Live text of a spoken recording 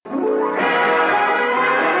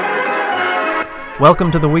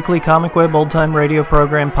Welcome to the weekly Comic Web Old Time Radio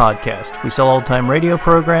Program podcast. We sell old time radio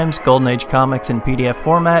programs, Golden Age comics in PDF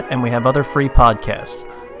format, and we have other free podcasts.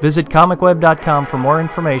 Visit comicweb.com for more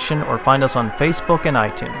information or find us on Facebook and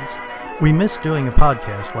iTunes. We missed doing a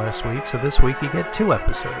podcast last week, so this week you get 2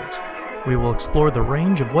 episodes. We will explore the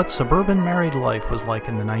range of what suburban married life was like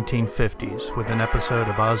in the 1950s, with an episode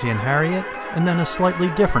of Ozzie and Harriet, and then a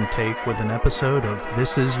slightly different take with an episode of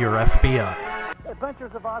This Is Your FBI.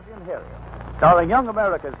 Adventures of Ozzie and Harriet, starring young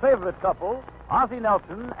America's favorite couple, Ozzie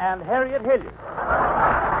Nelson and Harriet Hilliard.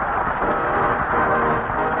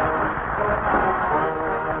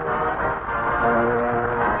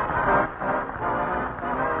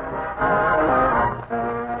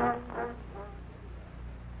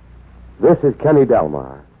 This is Kenny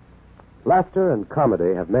Delmar. Laughter and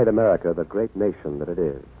comedy have made America the great nation that it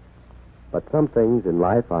is. But some things in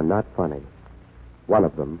life are not funny. One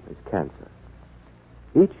of them is cancer.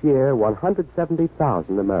 Each year,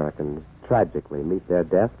 170,000 Americans tragically meet their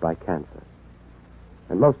death by cancer.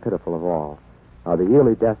 And most pitiful of all are the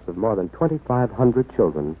yearly deaths of more than 2,500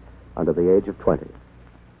 children under the age of 20.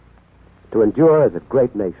 To endure as a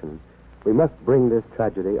great nation, we must bring this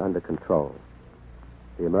tragedy under control.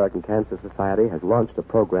 The American Cancer Society has launched a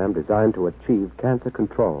program designed to achieve cancer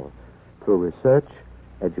control through research,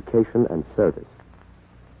 education, and service.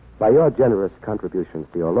 By your generous contributions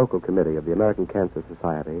to your local committee of the American Cancer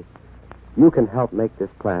Society, you can help make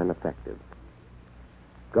this plan effective.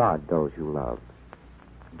 God knows you love.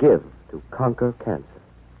 Give to conquer cancer.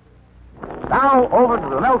 Now, over to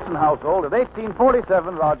the Nelson household at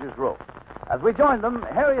 1847 Rogers Road. As we join them,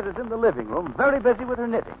 Harriet is in the living room, very busy with her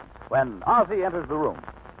knitting, when Ozzie enters the room.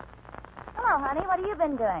 Hello, honey. What have you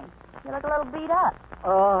been doing? You look a little beat up.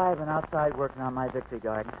 Oh, I've been outside working on my Dixie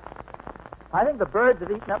garden. I think the birds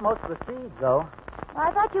have eaten up most of the seeds, though. Well,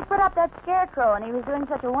 I thought you put up that scarecrow, and he was doing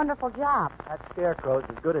such a wonderful job. That scarecrow's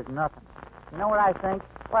as good as nothing. You know what I think?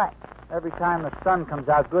 What? Every time the sun comes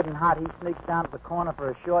out good and hot, he sneaks down to the corner for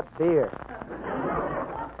a short beer.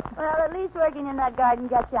 Well, at least working in that garden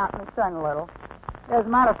gets you out in the sun a little. As a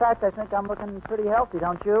matter of fact, I think I'm looking pretty healthy,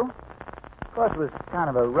 don't you? Of course, it was kind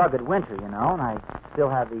of a rugged winter, you know, and I still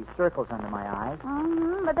have these circles under my eyes.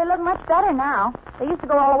 Mm-hmm, but they look much better now. They used to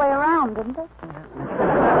go all the way around, didn't they? Hey,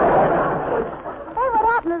 what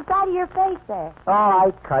happened to the side of your face there? Oh,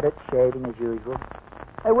 I cut it, shaving as usual.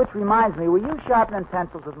 Hey, which reminds me, were you sharpening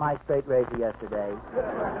pencils with my straight razor yesterday?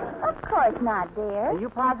 Of course not, dear. Are you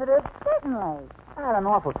positive? Certainly. I had an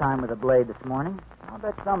awful time with a blade this morning. I'll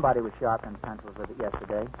bet somebody was sharpening pencils with it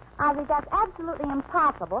yesterday. Ozzie, that's absolutely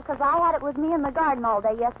impossible, because I had it with me in the garden all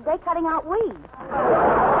day yesterday cutting out weeds.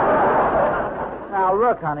 Now,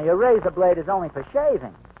 look, honey, a razor blade is only for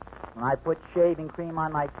shaving. When I put shaving cream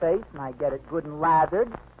on my face and I get it good and lathered,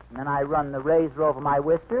 and then I run the razor over my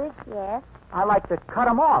whiskers, Yes? I like to cut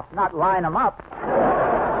them off, not line them up.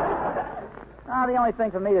 Now, the only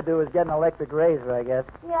thing for me to do is get an electric razor, I guess.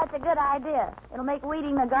 Yeah, that's a good idea. It'll make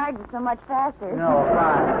weeding the garden so much faster. No,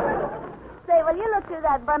 fine. Say, will you look through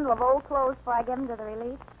that bundle of old clothes before I give them to the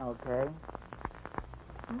relief? Okay.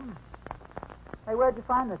 Hey, where'd you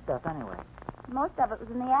find this stuff, anyway? Most of it was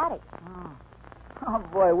in the attic. Oh,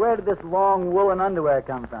 boy, where did this long woolen underwear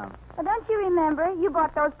come from? Well, don't you remember? You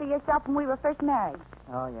bought those for yourself when we were first married.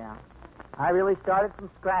 Oh, yeah. I really started from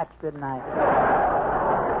scratch, didn't I?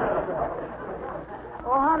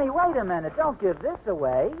 Oh, honey, wait a minute. Don't give this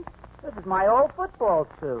away. This is my old football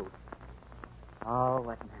suit. Oh,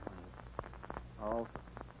 what memories. Oh.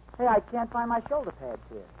 Hey, I can't find my shoulder pads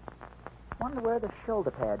here. Wonder where the shoulder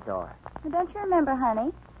pads are. Well, don't you remember,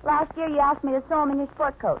 honey? Last year you asked me to sew them in your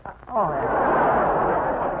sport coat. Oh, yeah.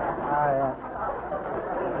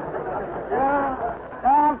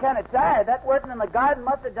 I'm kind of tired. That working in the garden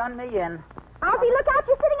must have done me in. Ozzie, look out.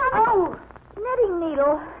 You're sitting on the knitting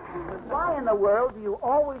needle. Why in the world do you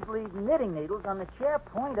always leave knitting needles on the chair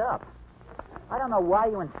point up? I don't know why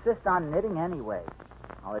you insist on knitting anyway.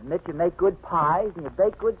 I'll admit you make good pies and you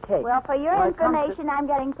bake good cakes. Well, for your information, I'm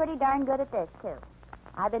getting pretty darn good at this, too.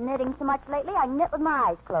 I've been knitting so much lately, I can knit with my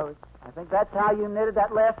eyes closed. I think that's how you knitted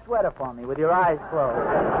that last sweater for me, with your eyes closed.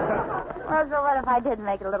 Well, so what if I did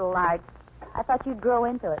make it a little large? I thought you'd grow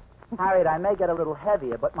into it. Harriet, I may get a little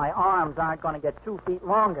heavier, but my arms aren't going to get 2 feet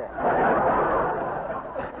longer.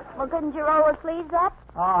 Well, couldn't you roll the sleeves up?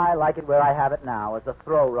 Oh, I like it where I have it now, as a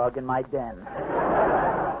throw rug in my den.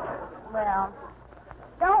 Well,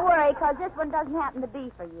 don't worry, because this one doesn't happen to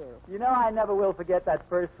be for you. You know, I never will forget that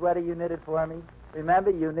first sweater you knitted for me.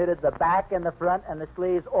 Remember, you knitted the back and the front and the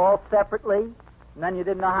sleeves all separately, and then you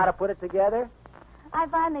didn't know how to put it together? I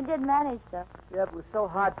finally did manage, though. Yeah, it was so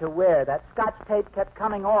hard to wear. That Scotch tape kept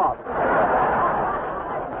coming off.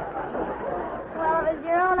 Well, was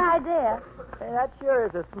your own idea. Hey, that sure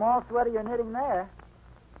is a small sweater you're knitting there.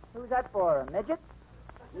 Who's that for, a midget?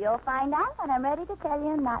 You'll find out when I'm ready to tell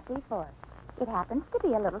you, not before. It happens to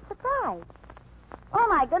be a little surprise. Oh,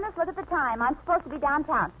 my goodness, look at the time. I'm supposed to be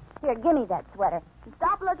downtown. Here, give me that sweater. And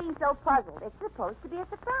stop looking so puzzled. It's supposed to be a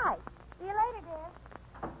surprise. See you later, dear.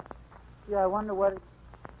 Gee, I wonder what it...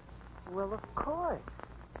 Well, of course.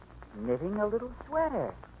 Knitting a little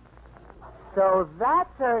sweater. So that's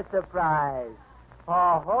her surprise.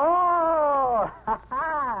 Oh-ho!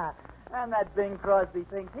 Ha-ha! And that Bing Crosby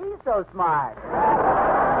thinks he's so smart.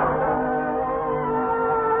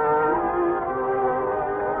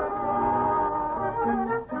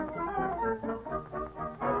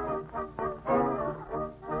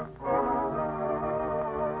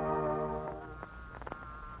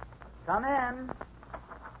 Come in.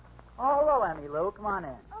 Oh, hello, Emmy Lou. Come on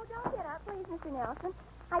in. Oh, don't get up, please, Mr. Nelson.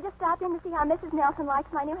 I just stopped in to see how Mrs. Nelson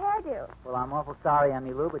likes my new hairdo. Well, I'm awful sorry,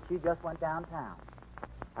 Emmy Lou, but she just went downtown.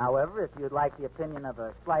 However, if you'd like the opinion of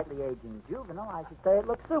a slightly aging juvenile, I should say it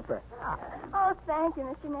looks super. Oh, thank you,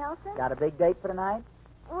 Mr. Nelson. Got a big date for tonight?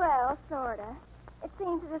 Well, sorta. It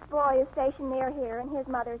seems that this boy is stationed near here, and his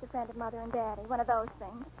mother is a friend of Mother and Daddy, one of those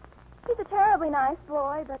things. He's a terribly nice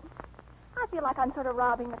boy, but I feel like I'm sort of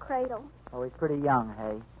robbing the cradle. Oh, he's pretty young,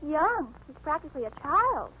 hey? Young. He's practically a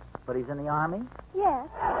child. But he's in the Army? Yes.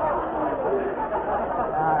 I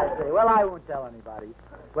see. Well, I won't tell anybody.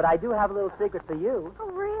 But I do have a little secret for you. Oh,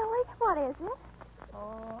 really? What is it?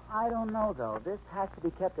 Oh, I don't know, though. This has to be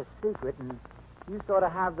kept a secret, and you sort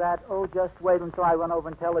of have that, oh, just wait until I run over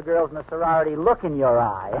and tell the girls in the sorority look in your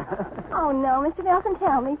eye. Oh, no, Mr. Nelson,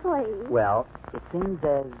 tell me, please. Well, it seems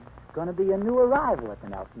there's going to be a new arrival at the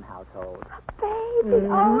Nelson household. Baby,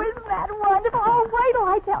 oh, isn't that wonderful? Oh, wait till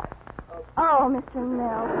I tell. Oh, Mr.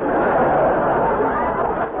 Nelson.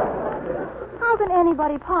 How can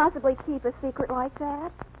anybody possibly keep a secret like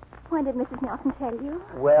that? When did Mrs. Nelson tell you?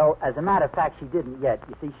 Well, as a matter of fact, she didn't yet.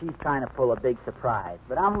 You see, she's trying to pull a big surprise.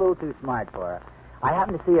 But I'm a little too smart for her. I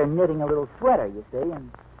happen to see her knitting a little sweater, you see, and...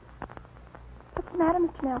 What's the matter,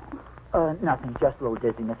 Mr. Nelson? Nothing. Just a little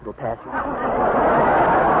dizziness. It'll pass.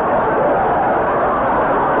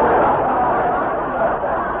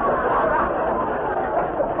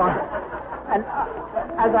 And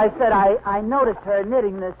as I said, I noticed her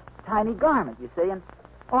knitting this tiny garment, you see, and...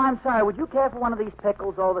 Oh, I'm sorry. Would you care for one of these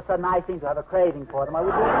pickles? All of a sudden, I seem to have a craving for them. Would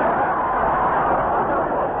you?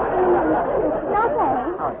 No,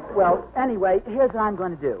 thanks. Oh, well, anyway, here's what I'm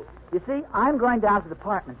going to do. You see, I'm going down to the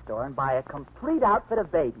department store and buy a complete outfit of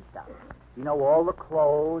baby stuff. You know, all the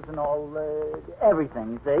clothes and all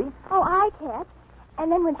everything, you see? Oh, I catch. And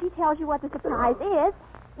then when she tells you what the surprise is,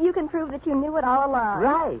 you can prove that you knew it all along.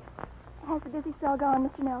 Right. Has the busy spell gone,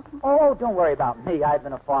 Mr. Nelson? Oh, don't worry about me. I've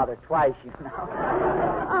been a father twice, you know.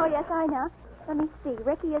 Oh, yes, I know. Let me see.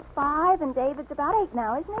 Ricky is 5, and David's about 8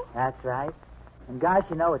 now, isn't he? That's right. And gosh,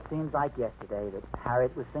 you know, it seems like yesterday that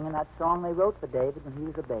Harriet was singing that song they wrote for David when he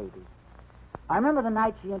was a baby. I remember the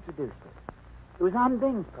night she introduced it. It was on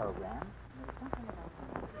Bing's program.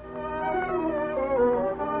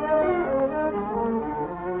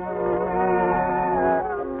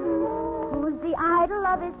 Who's the idol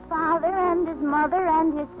of his father and his mother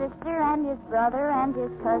and his sister and his brother and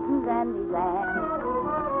his cousins and his aunts?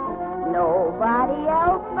 Nobody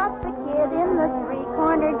else but the kid in the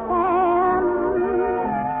three-cornered pan.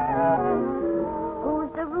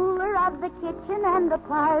 Who's the ruler of the kitchen and the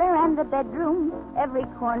parlor and the bedroom, every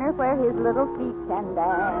corner where his little feet can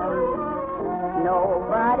dance?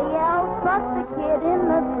 Nobody else but the kid in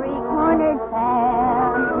the three-cornered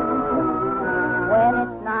pan. When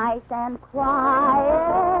it's nice and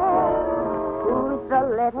quiet, who's the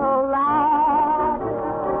little lad?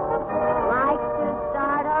 Likes to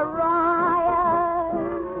start a riot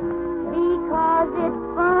because it's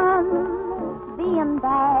fun being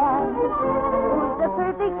bad. Who's the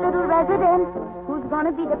perfect little resident? Who's going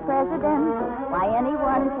to be the president? Why,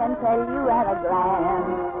 anyone can tell you at a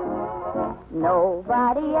glance.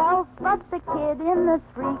 Nobody else but the kid in the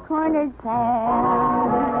three-cornered pan.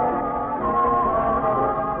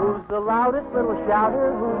 Who's the loudest little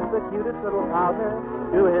shouter? Who's the cutest little pouter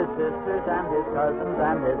to his sisters and his cousins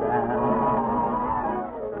and his aunts?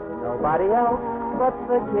 Nobody else but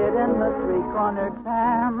the kid in the three-cornered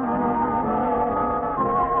pan.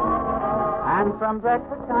 And from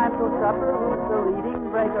breakfast time till supper, who's the leading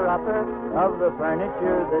breaker-upper of the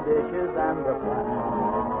furniture, the dishes, and the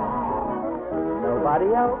plants? Nobody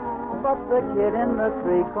else but the kid in the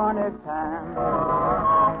three-cornered pan.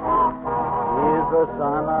 He's the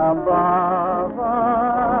sun above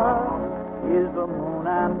us, he's the moon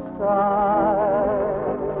and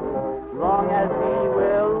stars. Long as he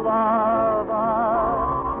will love us,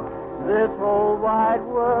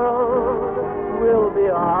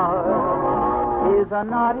 a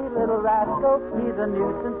naughty little rascal. He's a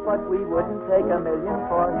nuisance, but we wouldn't take $1 million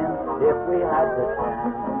for him if we had the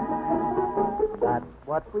chance. That's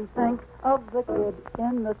what we think of the kid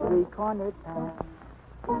in the three-cornered pants.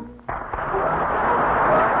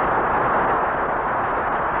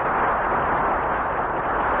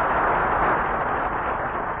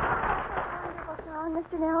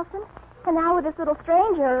 Mr. Nelson. And now with this little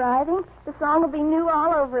stranger arriving, the song will be new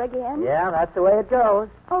all over again. Yeah, that's the way it goes.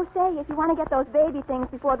 Oh, say, if you want to get those baby things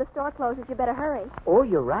before the store closes, you better hurry. Oh,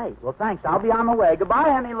 you're right. Well, thanks. I'll be on my way. Goodbye,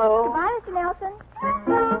 Honey Lou. Goodbye, Mr. Nelson.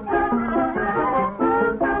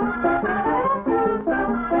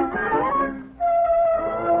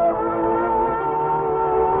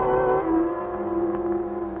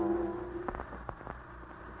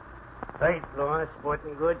 Third floor,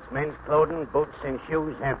 sporting goods, men's clothing, boots and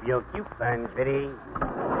shoes. Have your coupons ready.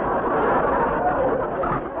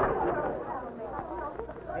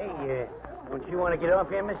 Hey, don't you want to get off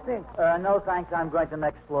here, mister? No, thanks. I'm going to the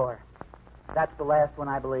next floor. That's the last one,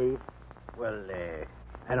 I believe. Well,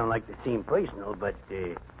 I don't like to seem personal, but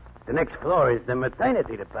the next floor is the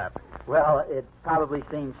maternity department. Well, it probably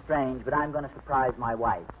seems strange, but I'm going to surprise my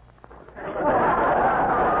wife.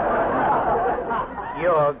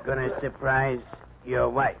 You're going to surprise your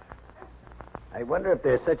wife. I wonder if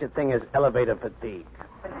there's such a thing as elevator fatigue.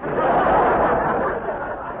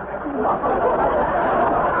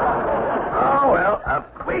 Oh, well,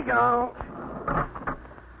 up we go.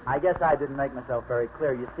 I guess I didn't make myself very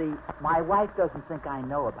clear. You see, my wife doesn't think I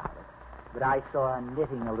know about it, but I saw her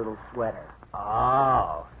knitting a little sweater.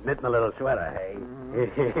 Oh, knitting a little sweater, hey?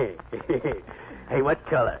 Mm-hmm. Hey, what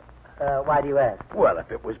color? Why do you ask? Well,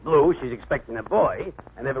 if it was blue, she's expecting a boy,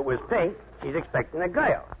 and if it was pink, she's expecting a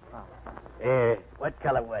girl. Oh. What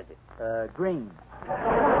color was it? Green.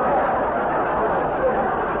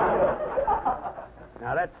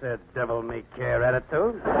 Now, that's a devil-may-care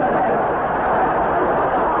attitude.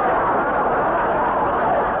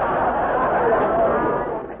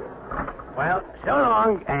 Well, so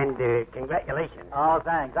long, and congratulations. Oh,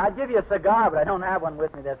 thanks. I'd give you a cigar, but I don't have one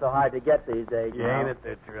with me. That's so hard to get these days. Yeah, ain't it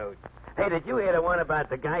the truth? Hey, did you hear the one about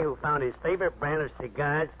the guy who found his favorite brand of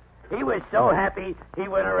cigars? He was so happy, he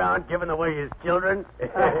went around giving away his children.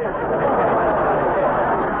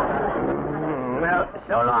 Well,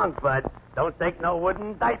 so long, Bud. Don't take no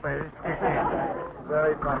wooden diapers.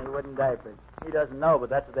 Very funny, wooden diapers. He doesn't know, but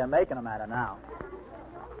that's what they're making them out of now.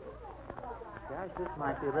 Gosh, this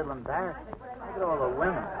might be a little embarrassing. Look at all the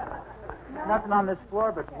women. Nothing on this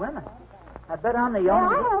floor but women. I bet I'm the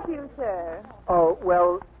only... May I help you, sir? Oh,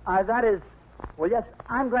 well, that is... Well, yes,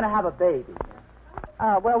 I'm going to have a baby.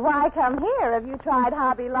 Well, why come here? Have you tried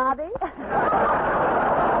Hobby Lobby?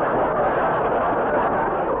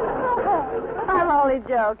 I'm only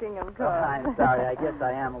joking, of course. I'm sorry. I guess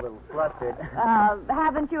I am a little flustered.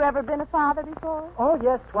 Haven't you ever been a father before? Oh,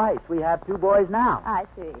 yes, twice. We have 2 boys now. I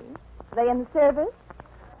see. They in the service?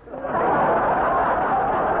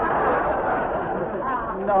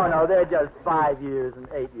 No, they're just 5 years and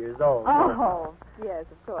 8 years old. Oh, yes,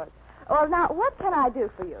 of course. Well, now, what can I do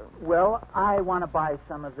for you? Well, I want to buy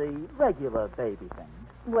some of the regular baby things.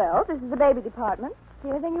 Well, this is the baby department. See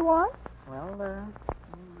anything you want? Well, I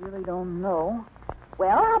really don't know.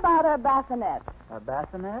 Well, how about a bassinet? A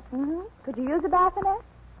bassinet? Mm-hmm. Could you use a bassinet?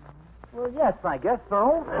 Well, yes, I guess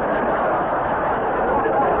so.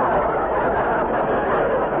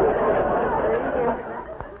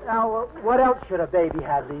 Now, what else should a baby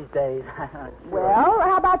have these days? Well,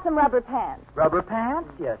 how about some rubber pants? Rubber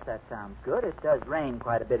pants? Yes, that sounds good. It does rain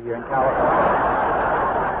quite a bit here in California.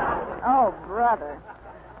 Oh, brother.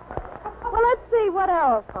 Well, let's see, what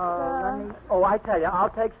else? I tell you, I'll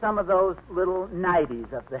take some of those little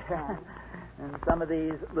nighties up there. And some of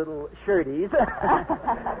these little shirties.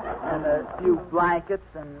 And a few blankets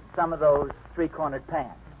and some of those three-cornered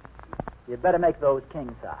pants. You'd better make those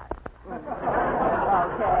king size. Okay.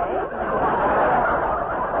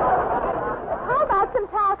 How about some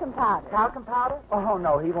talcum powder? Talcum powder? Oh,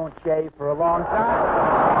 no, he won't shave for a long time.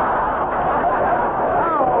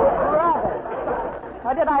 Oh, brother.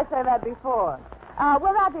 Or did I say that before?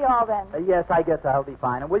 Will that be all then? Yes, I guess I'll be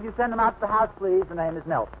fine. And will you send them out to the house, please? The name is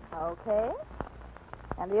Nelson. Okay.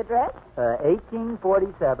 And the address?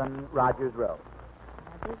 1847 Rogers Road.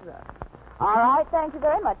 Rogers Road. All right, thank you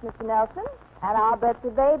very much, Mr. Nelson. And I'll bet the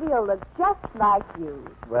baby will look just like you.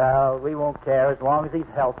 Well, we won't care as long as he's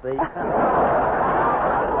healthy.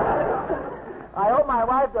 I hope my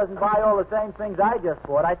wife doesn't buy all the same things I just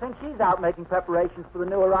bought. I think she's out making preparations for the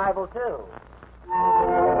new arrival, too.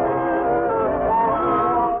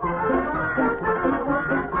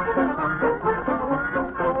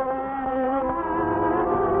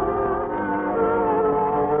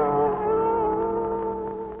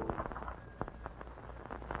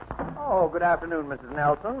 Oh, good afternoon, Mrs.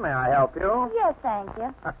 Nelson. May I help you? Yes, thank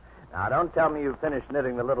you. Now, don't tell me you've finished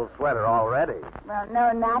knitting the little sweater already. Well,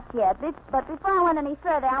 no, not yet. But before I went any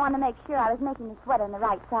further, I want to make sure I was making the sweater in the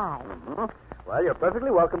right size. Mm-hmm. Well, you're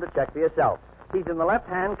perfectly welcome to check for yourself. He's in the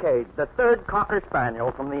left-hand cage, the third Cocker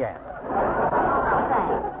Spaniel from the end.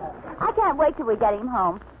 Thanks. I can't wait till we get him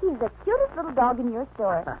home. He's the cutest little dog in your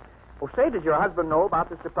store. Well, say, does your husband know about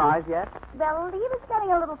the surprise yet? Well, he was getting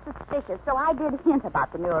a little suspicious, so I did hint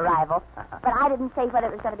about the new arrival. But I didn't say whether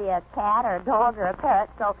it was going to be a cat or a dog or a parrot,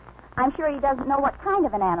 so I'm sure he doesn't know what kind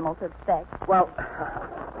of an animal to expect. Well,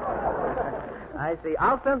 I see.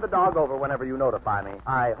 I'll send the dog over whenever you notify me.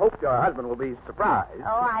 I hope your husband will be surprised.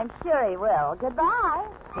 Oh, I'm sure he will. Goodbye.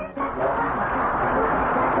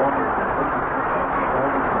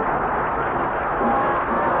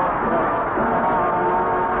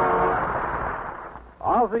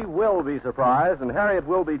 Ozzie will be surprised, and Harriet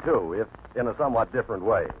will be too, if in a somewhat different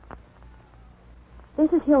way.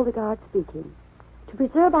 This is Hildegard speaking. To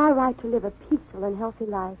preserve our right to live a peaceful and healthy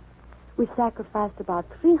life, we sacrificed about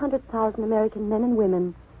 300,000 American men and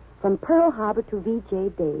women from Pearl Harbor to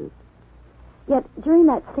VJ days. Yet, during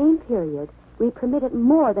that same period, we permitted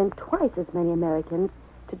more than twice as many Americans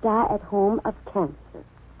to die at home of cancer.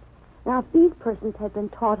 Now, if these persons had been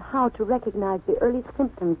taught how to recognize the early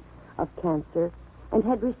symptoms of cancer and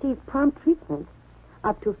had received prompt treatment,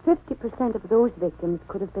 up to 50% of those victims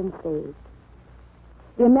could have been saved.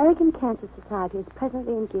 The American Cancer Society is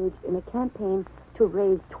presently engaged in a campaign to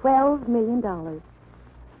raise $12 million.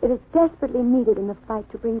 It is desperately needed in the fight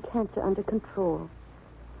to bring cancer under control.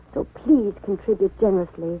 So please contribute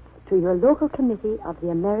generously to your local committee of the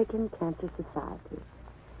American Cancer Society.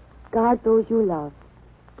 Guard those you love.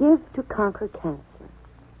 Give to conquer cancer.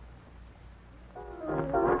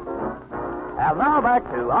 And now back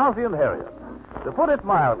to Ozzie and Harriet. To put it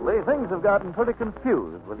mildly, things have gotten pretty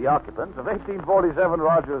confused with the occupants of 1847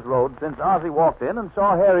 Rogers Road since Ozzie walked in and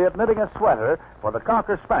saw Harriet knitting a sweater for the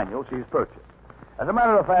Cocker Spaniel she's purchased. As a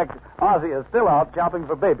matter of fact, Ozzie is still out shopping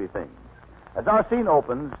for baby things. As our scene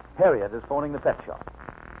opens, Harriet is phoning the pet shop.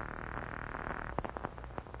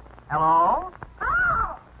 Hello?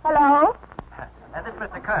 Oh! Hello? This is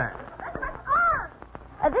Mr. Kern.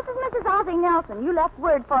 This is Mrs. Ozzie Nelson. You left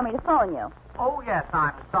word for me to phone you. Oh, yes,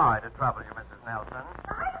 I'm sorry to trouble you, Mrs. Nelson.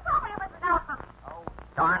 Sorry to trouble you, Mrs. Nelson. Oh,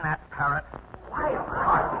 darn that parrot.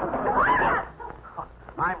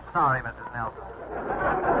 I'm sorry, Mrs. Nelson.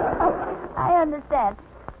 Oh, I understand.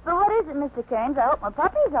 But what is it, Mr. Kearns? I hope my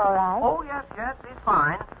puppy's all right. Oh, yes, he's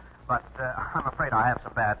fine. But I'm afraid I have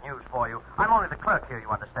some bad news for you. I'm only the clerk here, you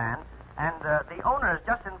understand. And the owner has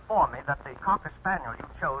just informed me that the Cocker Spaniel you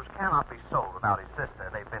chose cannot be sold without his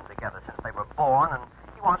sister. They've been together since they were born, and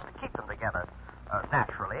he wants to keep them together.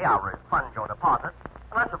 Naturally, I'll refund your deposit,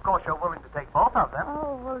 unless, of course, you're willing to take both of them.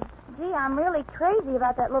 Oh, well, gee, I'm really crazy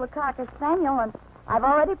about that little Cocker Spaniel, and I've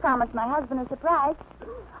already promised my husband a surprise.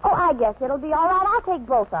 Oh, I guess it'll be all right. I'll take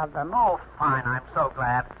both of them. Oh, fine. I'm so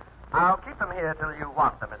glad. I'll keep them here till you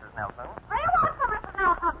want them, Mrs. Nelson. I want them, Mrs.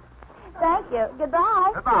 Nelson. Thank you.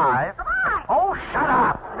 Goodbye. Goodbye. Goodbye. Oh, shut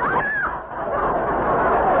up.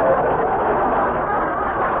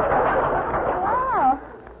 Well,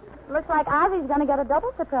 looks like Ozzie's going to get a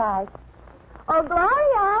double surprise. Oh,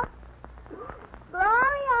 Gloria.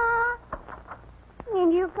 Gloria.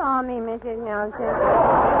 Did you call me, Mrs. Nelson?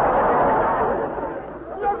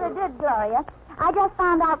 Yes, I did, Gloria. I just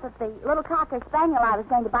found out that the little Cocker Spaniel I was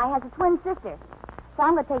going to buy has a twin sister. So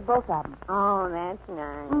I'm going to take both of them. Oh, that's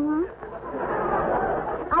nice. Mm-hmm.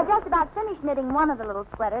 I just about finished knitting one of the little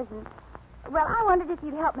sweaters, and, well, I wondered if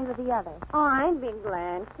you'd help me with the other. Oh, I'd be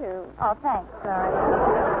glad to. Oh, thanks,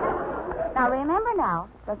 Gloria. Now, remember now,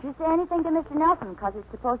 don't you say anything to Mr. Nelson, because it's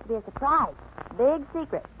supposed to be a surprise. Big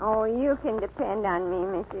secret. Oh, you can depend on me,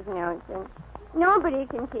 Mrs. Nelson. Nobody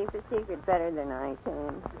can keep a secret better than I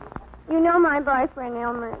can. You know my boyfriend,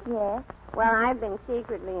 Elmer? Yes? Well, I've been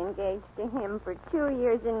secretly engaged to him for 2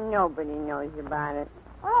 years, and nobody knows about it.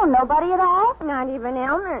 Oh, nobody at all? Not even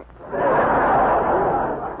Elmer.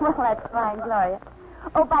 Well, that's fine, Gloria.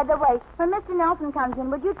 Oh, by the way, when Mr. Nelson comes in,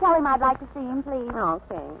 would you tell him I'd like to see him, please?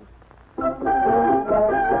 Okay.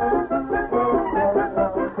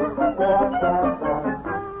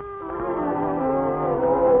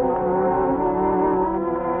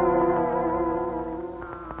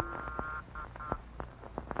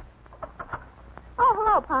 Oh,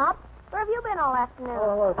 hello, Pop. Where have you been all afternoon?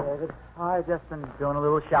 Oh, hello, David. I've just been doing a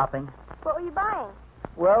little shopping. What were you buying?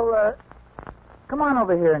 Well, come on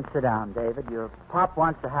over here and sit down, David. Your pop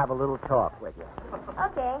wants to have a little talk with you.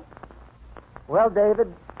 Okay. Well,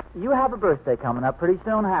 David, you have a birthday coming up pretty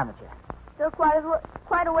soon, haven't you? Still quite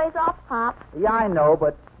a ways off, Pop. Yeah, I know,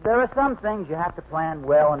 but There are some things you have to plan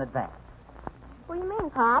well in advance. What do you mean,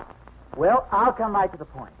 Pop? Well, I'll come right to the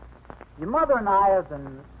point. Your mother and I have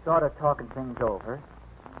been sort of talking things over.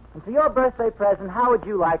 And for your birthday present, how would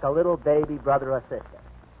you like a little baby brother or sister?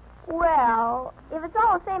 Well, if it's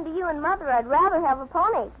all the same to you and Mother, I'd rather have a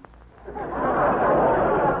pony.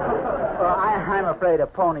 Well, I'm afraid a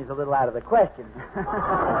pony's a little out of the question.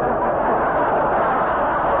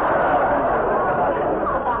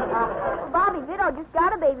 Bobby Vito just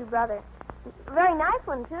got a baby brother. A very nice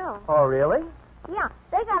one, too. Oh, really? Yeah,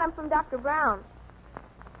 they got him from Dr. Brown.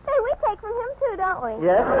 Hey, we take from him, too, don't we?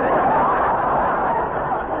 Yes?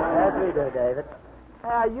 Yes, we do, David.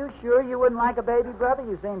 Are you sure you wouldn't like a baby brother?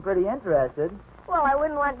 You seem pretty interested. Well, I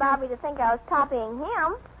wouldn't want Bobby to think I was copying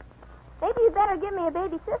him. Maybe you better give me a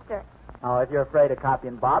baby sister. Oh, if you're afraid of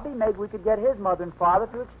copying Bobby, maybe we could get his mother and father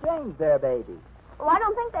to exchange their baby. Well, I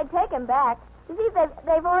don't think they'd take him back. You see,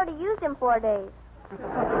 they've already used him 4 days.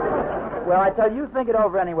 Well, I tell you, think it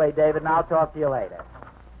over anyway, David, and I'll talk to you later.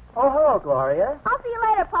 Oh, hello, Gloria. I'll see you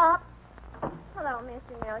later, Pop. Hello,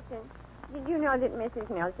 Mr. Nelson. Did you know that Mrs.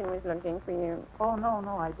 Nelson was looking for you? Oh, no,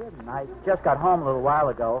 I didn't. I just got home a little while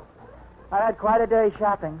ago. I had quite a day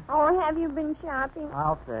shopping. Oh, have you been shopping?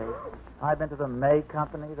 I'll say. I've been to the May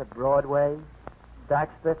Company, the Broadway,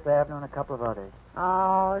 Saks Fifth Avenue, and a couple of others.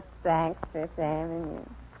 Oh, Saks Fifth Avenue.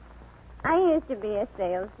 I used to be a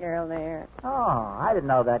sales girl there. Oh, I didn't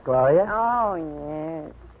know that, Gloria. Oh,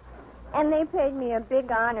 yes. And they paid me a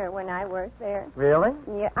big honor when I worked there. Really?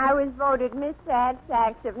 Yeah, I was voted Miss Sad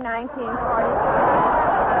Sacks of 1940.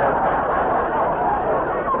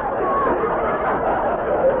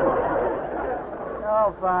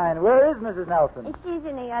 Oh, fine. Where is Mrs. Nelson? She's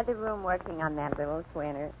in the other room working on that little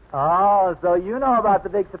sweater. Oh, so you know about the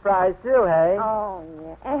big surprise, too, hey? Oh,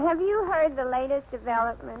 yeah. Have you heard the latest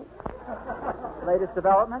development? Latest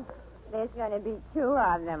development? There's going to be 2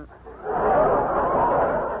 of them.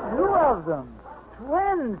 2 of them?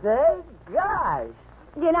 Twins, eh? Gosh.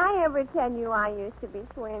 Did I ever tell you I used to be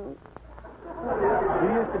twins? You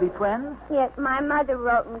used to be twins? Yes, my mother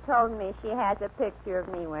wrote and told me she has a picture of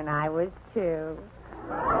me when I was 2.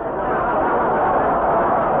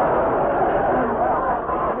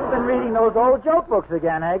 You've been reading those old joke books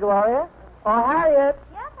again, eh, Gloria? Oh, Harriet.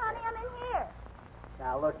 Yes, honey, I'm in here.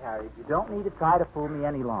 Now, look, Harriet, you don't need to try to fool me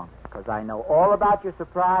any longer, because I know all about your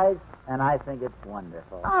surprise, and I think it's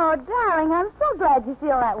wonderful. Oh, darling, I'm so glad you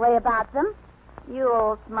feel that way about them. You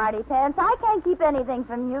old smarty pants. I can't keep anything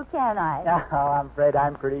from you, can I? Oh, I'm afraid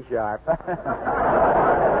I'm pretty sharp.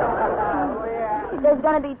 There's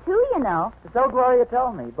going to be 2, you know. So Gloria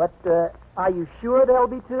told me, but are you sure there'll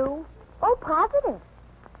be 2? Oh, positive.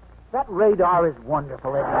 That radar is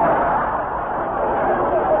wonderful, isn't it?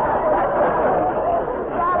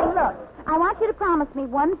 Darling, look, I want you to promise me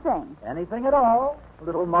one thing. Anything at all,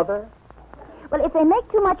 little mother? Well, if they make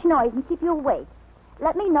too much noise and keep you awake,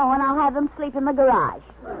 let me know and I'll have them sleep in the garage.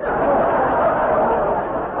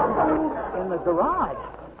 In the garage?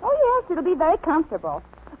 Oh, yes, it'll be very comfortable.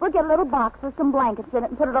 We'll get a little box with some blankets in it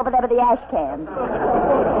and put it over there with the ash cans.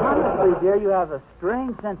 Honestly, dear, you have a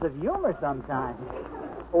strange sense of humor sometimes.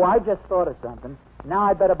 Oh, I just thought of something. Now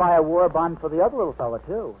I'd better buy a war bond for the other little fella,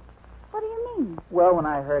 too. What do you mean? Well, when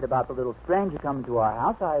I heard about the little stranger coming to our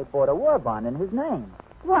house, I bought a war bond in his name.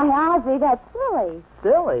 Why, Ozzie, that's silly.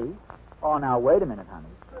 Silly? Oh, now, wait a minute, honey.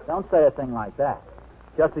 Don't say a thing like that.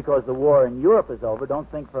 Just because the war in Europe is over, don't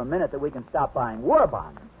think for a minute that we can stop buying war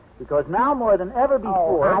bonds. Because now more than ever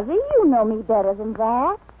before... Oh, Ozzie, you know me better than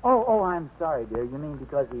that. Oh, I'm sorry, dear. You mean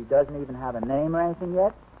because he doesn't even have a name or anything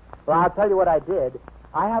yet? Well, I'll tell you what I did.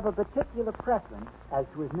 I have a particular preference as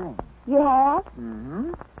to his name. You have?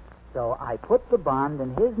 Mm-hmm. So I put the bond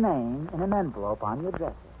in his name in an envelope on your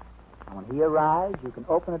dresser. And when he arrives, you can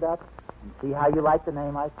open it up and see how you like the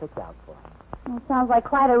name I picked out for him. Well, sounds like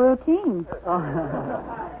quite a routine.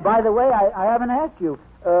 By the way, I haven't asked you.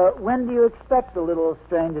 When do you expect the little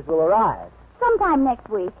strangers will arrive? Sometime next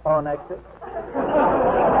week. Oh, next week?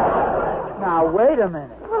 Now, wait a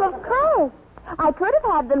minute. Well, of course. I could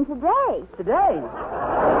have had them today. Today?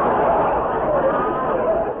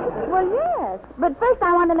 Well, yes. But first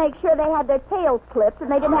I wanted to make sure they had their tails clipped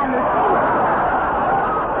and they didn't have their feet.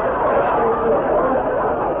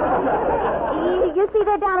 You see,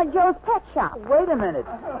 they're down at Joe's pet shop. Wait a minute.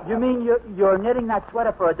 You mean you're knitting that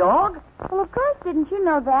sweater for a dog? Well, of course. Didn't you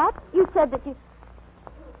know that? You said that you...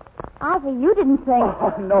 Ozzie, you didn't say...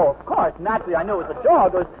 Oh, no, of course. Naturally, I knew it was a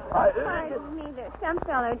dog. It was... Pardon me, some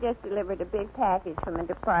fellow just delivered a big package from a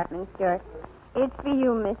department store. It's for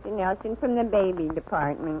you, Mr. Nelson, from the baby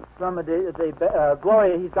department. From the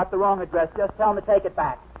Gloria, he's got the wrong address. Just tell him to take it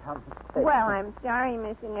back. some mistake. Well, I'm sorry,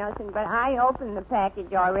 Mr. Nelson, but I opened the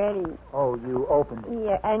package already. Oh, you opened it.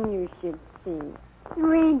 Yeah, and you should see.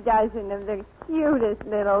 3 dozen of the cutest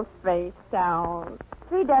little face towels.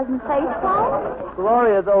 3 dozen face towels?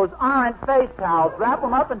 Gloria, those aren't face towels. Wrap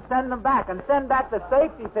them up and send them back. And send back the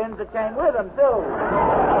safety pins that came with them, too.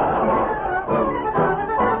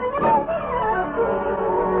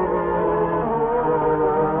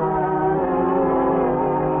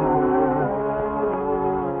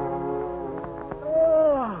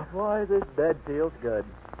 Oh, boy, this bed feels good.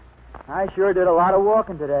 I sure did a lot of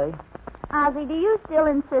walking today. Ozzie, do you still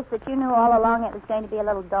insist that you knew all along it was going to be a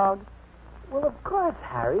little dog? Well, of course,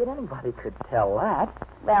 Harriet. Anybody could tell that.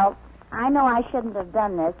 Well, I know I shouldn't have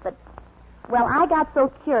done this, but, well, I got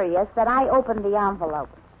so curious that I opened the envelope.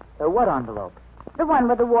 What envelope? The one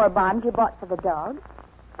with the war bonds you bought for the dog.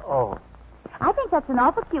 Oh. I think that's an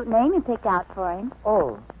awful cute name you picked out for him.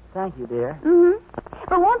 Oh, thank you, dear. Mm-hmm.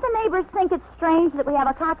 But won't the neighbors think it's strange that we have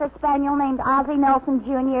a Cocker Spaniel named Ozzie Nelson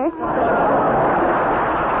Jr.?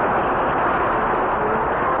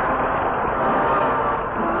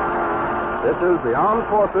 This is the Armed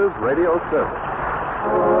Forces Radio Service.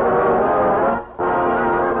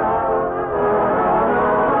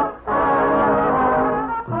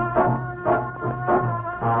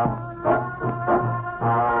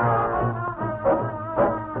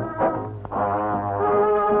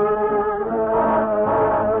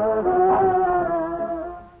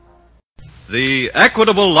 The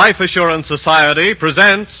Equitable Life Assurance Society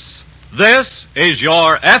presents This Is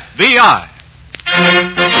Your FBI.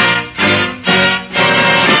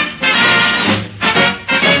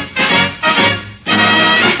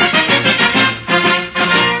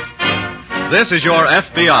 This is Your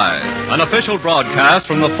FBI, an official broadcast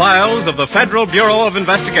from the files of the Federal Bureau of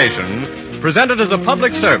Investigation, presented as a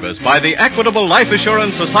public service by the Equitable Life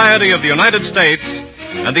Assurance Society of the United States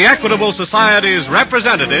and the Equitable Society's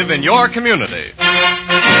representative in your community.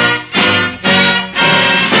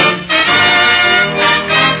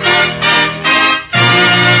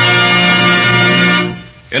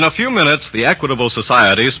 In a few minutes, the Equitable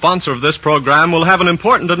Society, sponsor of this program, will have an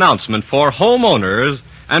important announcement for homeowners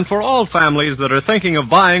and for all families that are thinking of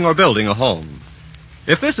buying or building a home.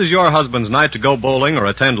 If this is your husband's night to go bowling or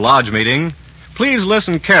attend lodge meeting, please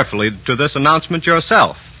listen carefully to this announcement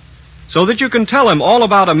yourself, so that you can tell him all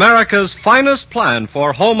about America's finest plan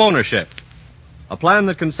for home ownership. A plan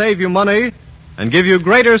that can save you money and give you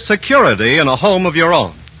greater security in a home of your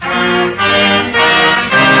own.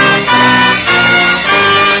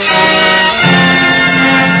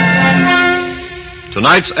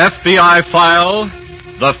 Tonight's FBI file,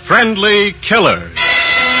 The Friendly Killers.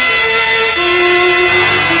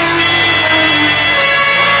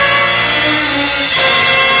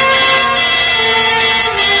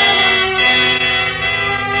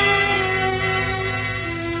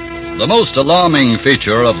 The most alarming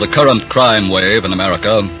feature of the current crime wave in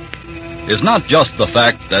America is not just the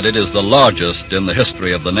fact that it is the largest in the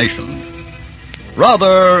history of the nation.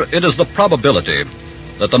 Rather, it is the probability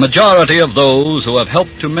that the majority of those who have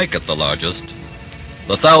helped to make it the largest,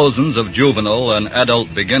 the thousands of juvenile and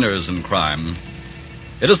adult beginners in crime,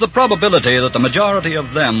 it is the probability that the majority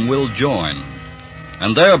of them will join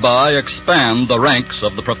and thereby expand the ranks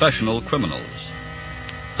of the professional criminals.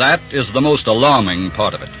 That is the most alarming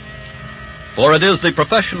part of it. For it is the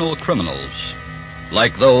professional criminals,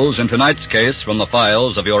 like those in tonight's case from the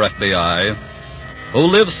files of your FBI, who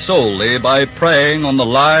live solely by preying on the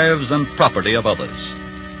lives and property of others.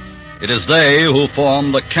 It is they who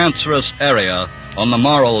form the cancerous area on the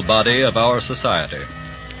moral body of our society.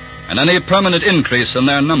 And any permanent increase in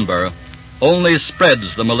their number only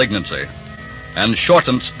spreads the malignancy and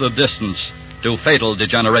shortens the distance to fatal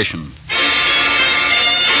degeneration.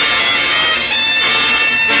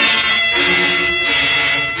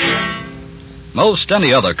 Most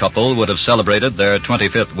any other couple would have celebrated their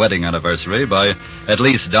 25th wedding anniversary by at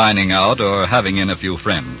least dining out or having in a few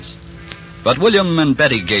friends. But William and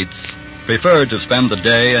Betty Gates preferred to spend the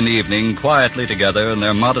day and evening quietly together in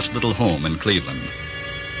their modest little home in Cleveland.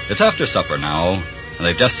 It's after supper now, and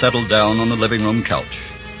they've just settled down on the living room couch.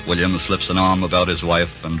 William slips an arm about his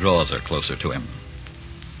wife and draws her closer to him.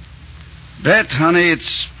 Bet, honey,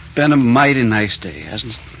 it's been a mighty nice day,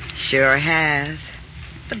 hasn't it? Sure has.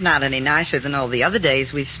 But not any nicer than all the other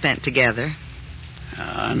days we've spent together.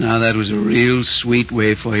 Now that was a real sweet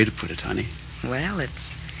way for you to put it, honey. Well, it's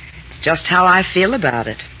just how I feel about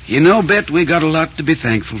it. You know, Bet, we got a lot to be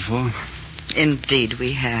thankful for. Indeed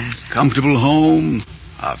we have. Comfortable home,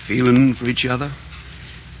 our feeling for each other.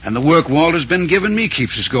 And the work Walter's been giving me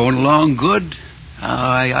keeps us going along good.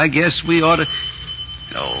 I guess we ought to...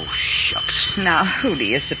 Oh, shucks. Now, who do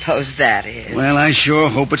you suppose that is? Well, I sure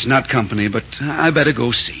hope it's not company, but I better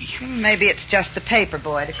go see. Maybe it's just the paper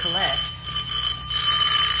boy to collect.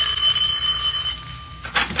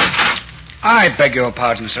 I beg your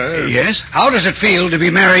pardon, sir. Yes? How does it feel to be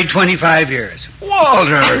married 25 years?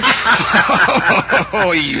 Walter!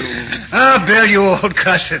 Oh, you. Ah, Bill, you old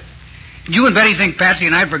cusset. Did you and Betty think Patsy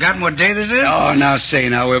and I had forgotten what day this is? Oh, now,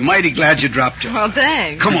 we're mighty glad you dropped in. Well,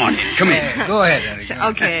 thanks. Come on in, come in. Go ahead, Eddie.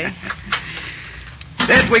 Okay.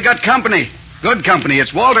 Dad, we got company. Good company.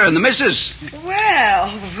 It's Walter and the missus. Well,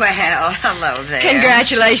 hello there.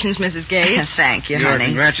 Congratulations, Mrs. Gates. Thank you, You're honey.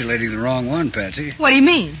 congratulating the wrong one, Patsy. What do you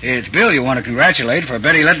mean? It's Bill you want to congratulate for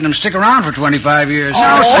Betty letting him stick around for 25 years.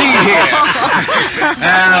 Oh, see here.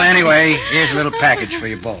 Well, anyway, here's a little package for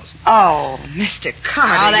you both. Oh, Mr.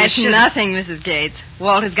 Carter. Oh, that's you should... nothing, Mrs. Gates.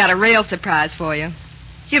 Walter's got a real surprise for you.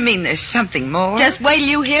 You mean there's something more? Just wait till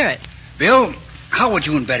you hear it. Bill, how would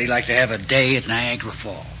you and Betty like to have a day at Niagara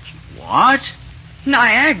Falls? What?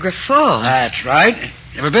 Niagara Falls. That's right.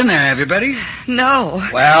 Never been there, have you, Betty? No.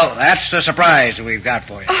 Well, that's the surprise that we've got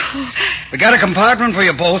for you. Oh. We got a compartment for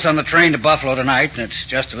you both on the train to Buffalo tonight, and it's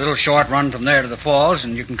just a little short run from there to the falls,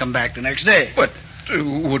 and you can come back the next day. But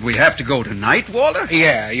would we have to go tonight, Walter?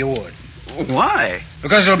 Yeah, you would. Why?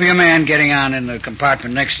 Because there'll be a man getting on in the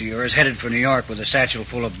compartment next to yours, headed for New York with a satchel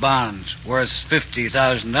full of bonds worth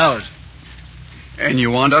 $50,000. And you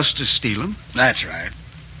want us to steal them? That's right.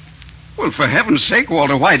 Well, for heaven's sake,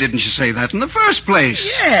 Walter, why didn't you say that in the first place?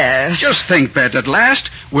 Yes. Just think, Bet, at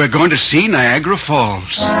last, we're going to see Niagara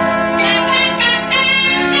Falls.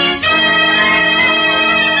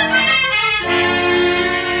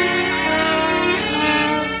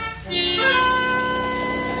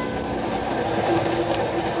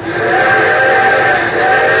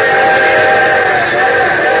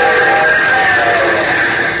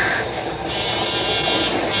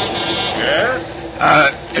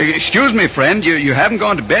 Excuse me, friend. You haven't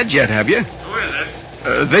gone to bed yet, have you? Who is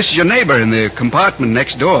it? This is your neighbor in the compartment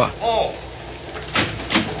next door. Oh.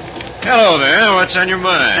 Hello there. What's on your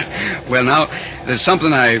mind? Well, now, there's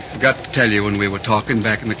something I forgot to tell you when we were talking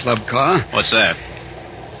back in the club car. What's that?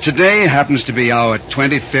 Today happens to be our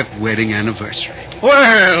 25th wedding anniversary.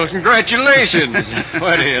 Well, congratulations.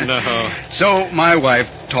 What do you know? So, my wife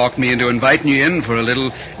talked me into inviting you in for a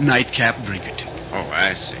little nightcap drink or two. Oh,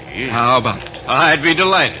 I see. How about it? I'd be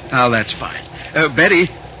delighted. Oh, that's fine. Betty.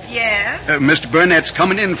 Yeah? Mr. Burnett's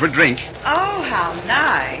coming in for a drink. Oh, how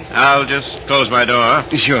nice. I'll just close my door.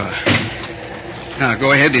 Sure. Now,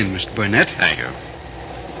 go ahead in, Mr. Burnett. Thank you.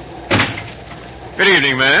 Good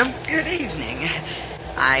evening, ma'am. Good evening.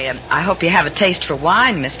 I hope you have a taste for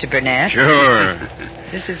wine, Mr. Burnett. Sure.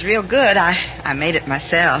 This is real good. I made it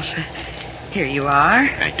myself. Here you are.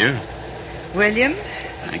 Thank you. William?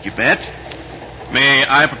 Thank you, Bet. May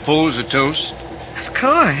I propose a toast? Of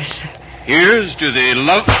course. Here's to the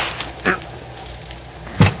love...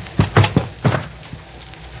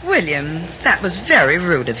 William, that was very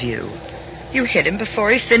rude of you. You hit him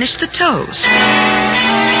before he finished the toast.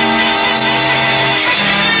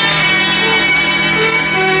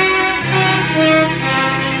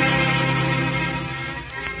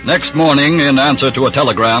 Next morning, in answer to a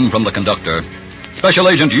telegram from the conductor, Special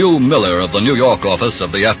Agent Hugh Miller of the New York office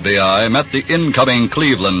of the FBI met the incoming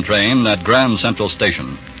Cleveland train at Grand Central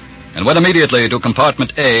Station and went immediately to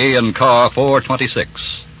compartment A in car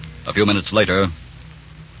 426. A few minutes later...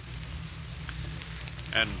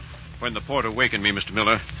 And when the porter wakened me, Mr.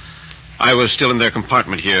 Miller, I was still in their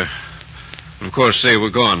compartment here. And of course, they were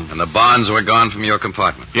gone. And the bonds were gone from your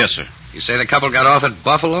compartment? Yes, sir. You say the couple got off at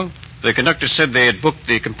Buffalo? The conductor said they had booked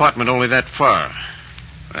the compartment only that far.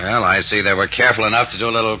 Well, I see they were careful enough to do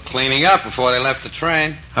a little cleaning up before they left the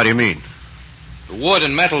train. How do you mean? The wood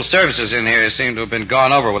and metal surfaces in here seem to have been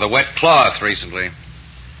gone over with a wet cloth recently.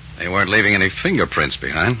 They weren't leaving any fingerprints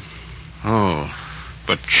behind. Oh,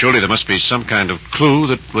 but surely there must be some kind of clue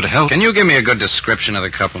that would help. Can you give me a good description of the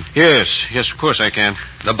couple? Yes, of course I can.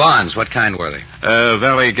 The bonds, what kind were they?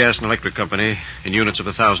 Valley Gas and Electric Company in units of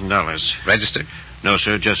 $1,000. Registered? No,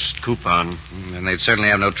 sir, just coupon. And they'd certainly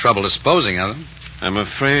have no trouble disposing of them. I'm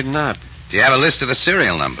afraid not. Do you have a list of the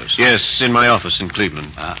serial numbers? Yes, in my office in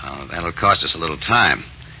Cleveland. That'll cost us a little time.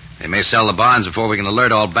 They may sell the bonds before we can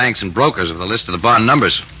alert all banks and brokers of the list of the bond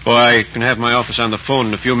numbers. Oh, I can have my office on the phone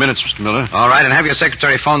in a few minutes, Mr. Miller. All right, and have your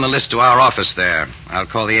secretary phone the list to our office there. I'll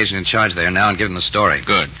call the agent in charge there now and give him the story.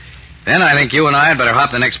 Good. Then I think you and I had better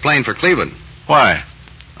hop the next plane for Cleveland. Why?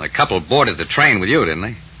 The couple boarded the train with you, didn't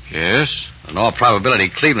they? Yes. In all probability,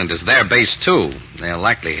 Cleveland is their base, too. They'll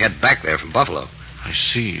likely head back there from Buffalo. I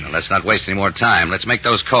see. Now, let's not waste any more time. Let's make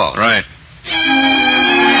those calls. Right.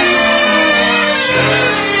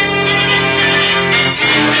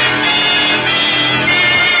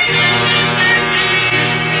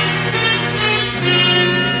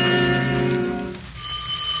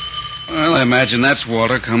 I imagine that's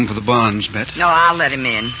Walter come for the bonds, Bet. No, I'll let him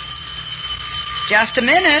in. Just a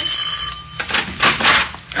minute.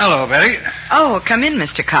 Hello, Betty. Oh, come in,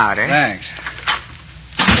 Mr. Carter. Thanks.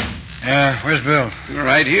 Where's Bill?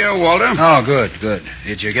 Right here, Walter. Oh, good.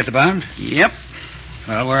 Did you get the bond? Yep.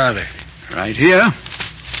 Well, where are they? Right here.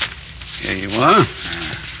 Here you are.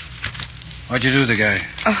 What'd you do to the guy?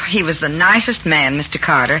 Oh, he was the nicest man, Mr.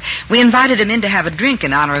 Carter. We invited him in to have a drink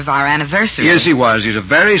in honor of our anniversary. Yes, he was. He's a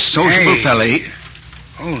very sociable fella.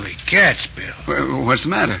 Holy cats, Bill. What's the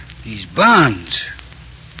matter? These bonds.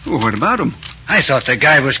 Well, what about them? I thought the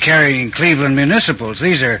guy was carrying Cleveland municipals.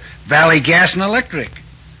 These are Valley Gas and Electric.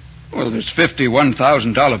 Well, there's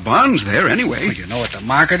 $51,000 bonds there anyway. Well, you know what the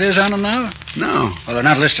market is on them now? No. Well, they're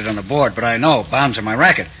not listed on the board, but I know. Bonds are my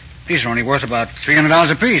racket. These are only worth about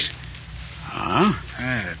 $300 apiece. Huh?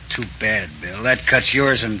 Too bad, Bill. That cuts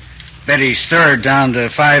yours and Betty's third down to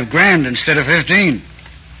 $5,000 instead of 15.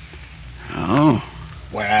 Oh.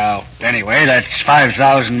 Well, anyway, that's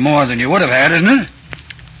 $5,000 more than you would have had, isn't it?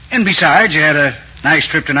 And besides, you had a nice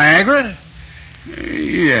trip to Niagara.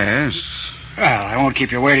 Yes. Well, I won't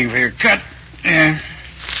keep you waiting for your cut. There's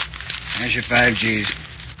your 5 G's.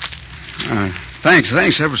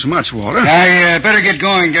 Thanks ever so much, Walter. I better get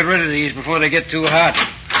going, get rid of these before they get too hot.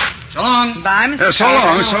 So long. Bye, Mr. So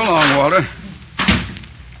long, Walter.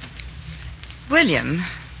 William.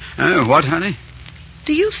 What, honey?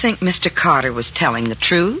 Do you think Mr. Carter was telling the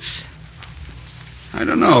truth? I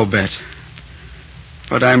don't know, Bet.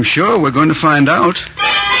 But I'm sure we're going to find out.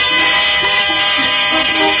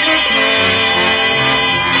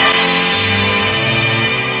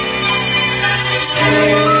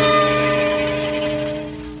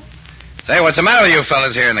 Say, what's the matter with you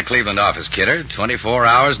fellas here in the Cleveland office, Kidder? 24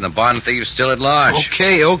 hours and the bond thief's still at large.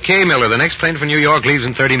 Okay, Miller. The next plane from New York leaves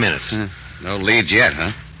in 30 minutes. No leads yet,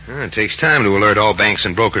 huh? It takes time to alert all banks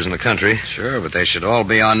and brokers in the country. Sure, but they should all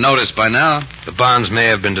be on notice by now. The bonds may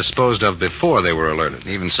have been disposed of before they were alerted.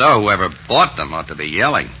 Even so, whoever bought them ought to be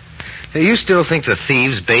yelling. Hey, you still think the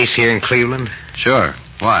thieves base here in Cleveland? Sure.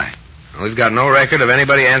 Why? Well, we've got no record of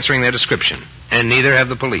anybody answering their description. And neither have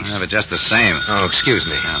the police. But just the same. Oh, excuse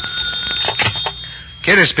me.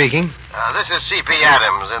 Kidder speaking. This is C.P.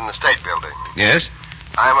 Adams in the State Building. Yes?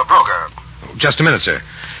 I'm a broker. Just a minute, sir.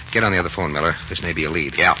 Get on the other phone, Miller. This may be a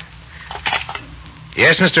lead. Yeah.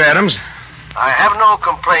 Yes, Mr. Adams? I have no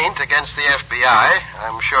complaint against the FBI.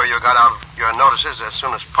 I'm sure you got out your notices as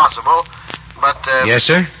soon as possible. But, Yes,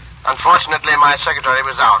 sir? Unfortunately, my secretary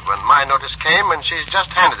was out when my notice came, and she's just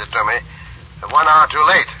handed it to me 1 hour too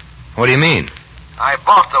late. What do you mean? I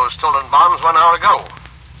bought those stolen bonds 1 hour ago.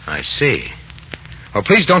 I see. Well,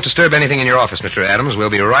 please don't disturb anything in your office, Mr. Adams. We'll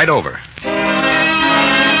be right over.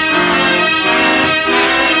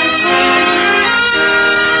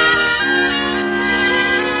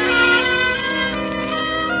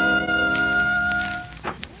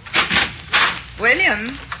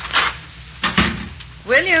 William?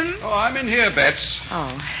 William? Oh, I'm in here, Bets.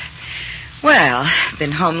 Oh. Well,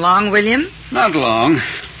 been home long, William? Not long.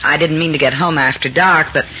 I didn't mean to get home after dark,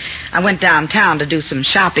 but I went downtown to do some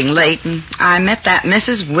shopping late, and I met that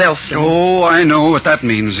Mrs. Wilson. Oh, I know what that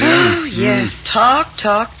means, yeah. Oh, yes. Talk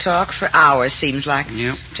for hours, seems like.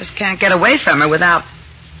 Yep. Just can't get away from her without...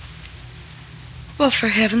 Well, for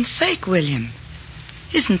heaven's sake, William.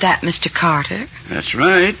 Isn't that Mr. Carter? That's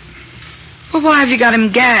right. Well, why have you got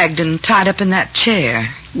him gagged and tied up in that chair?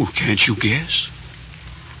 Well, can't you guess?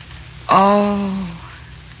 Oh,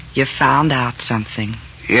 you found out something.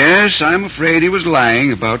 Yes, I'm afraid he was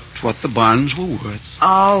lying about what the bonds were worth.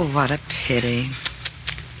 Oh, what a pity.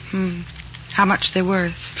 How much they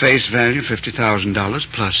worth? Face value,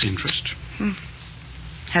 $50,000 plus interest.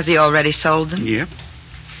 Has he already sold them? Yep.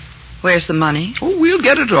 Where's the money? Oh, we'll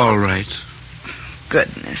get it all right.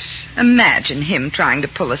 Goodness. Imagine him trying to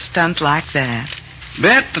pull a stunt like that.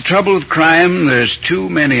 Bet the trouble with crime, there's too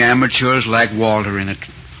many amateurs like Walter in it.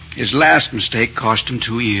 His last mistake cost him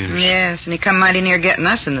 2 years. Yes, and he come mighty near getting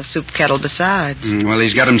us in the soup kettle besides. Well,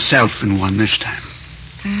 he's got himself in one this time.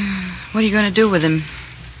 What are you going to do with him?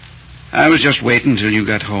 I was just waiting till you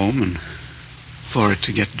got home and for it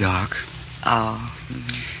to get dark. Oh.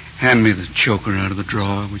 Hand me the choker out of the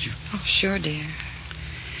drawer, would you? Oh, sure, dear.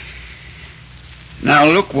 Now,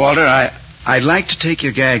 look, Walter, I'd like to take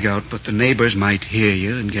your gag out, but the neighbors might hear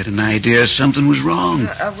you and get an idea something was wrong.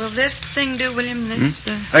 Will this thing do, William? This,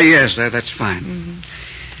 Yes, that's fine.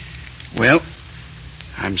 Mm-hmm. Well,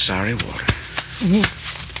 I'm sorry, Walter.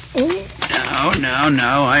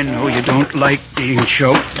 Now, I know you don't like being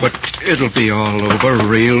choked, but it'll be all over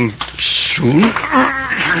real soon.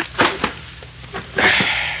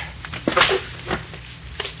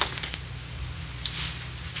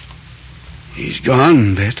 He's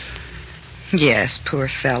gone, Bet. Yes, poor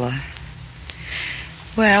fella.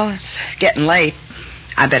 Well, it's getting late.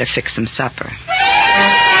 I better fix some supper.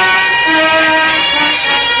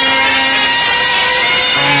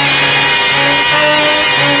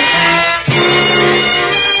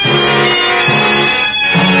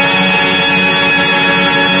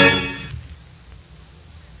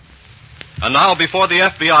 And now, before the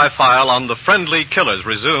FBI file on the friendly killers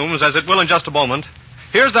resumes, as it will in just a moment,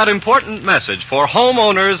 here's that important message for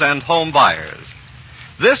homeowners and home buyers.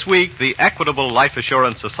 This week, the Equitable Life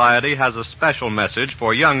Assurance Society has a special message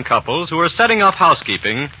for young couples who are setting up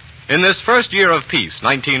housekeeping in this first year of peace,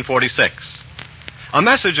 1946. A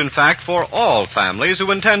message, in fact, for all families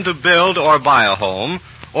who intend to build or buy a home,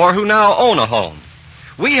 or who now own a home.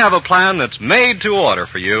 We have a plan that's made to order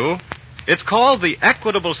for you. It's called the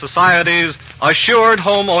Equitable Society's Assured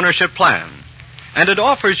Home Ownership Plan, and it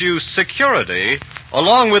offers you security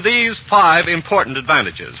along with these 5 important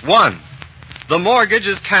advantages. 1, the mortgage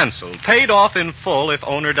is canceled, paid off in full if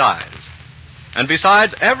owner dies. And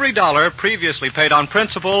besides, every dollar previously paid on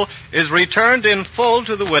principal is returned in full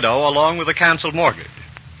to the widow along with the canceled mortgage.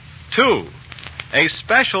 2, a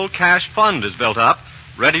special cash fund is built up,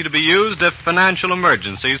 ready to be used if financial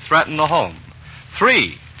emergencies threaten the home.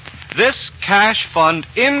 3, this cash fund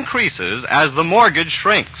increases as the mortgage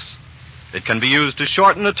shrinks. It can be used to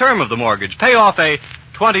shorten the term of the mortgage, pay off a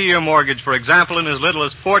 20-year mortgage, for example, in as little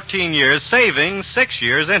as 14 years, saving 6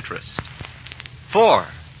 years' interest. 4,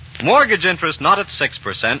 mortgage interest not at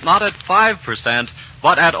 6%, not at 5%,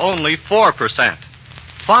 but at only 4%.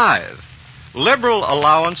 5, liberal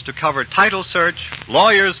allowance to cover title search,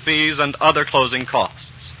 lawyer's fees, and other closing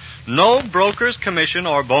costs. No broker's commission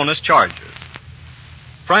or bonus charges.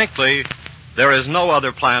 Frankly, there is no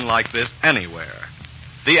other plan like this anywhere.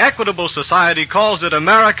 The Equitable Society calls it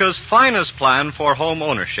America's finest plan for home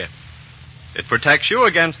ownership. It protects you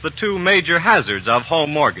against the 2 major hazards of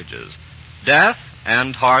home mortgages, death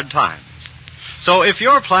and hard times. So if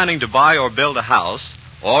you're planning to buy or build a house,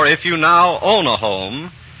 or if you now own a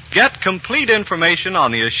home, get complete information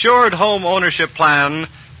on the Assured Home Ownership Plan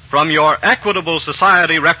from your Equitable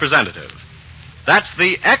Society representative. That's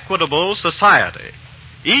the Equitable Society.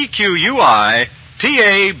 EQUITABLE.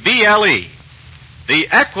 The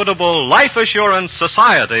Equitable Life Assurance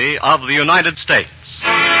Society of the United States.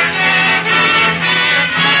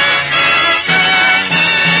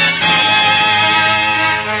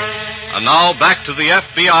 And now back to the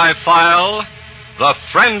FBI file, The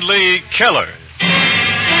Friendly Killers.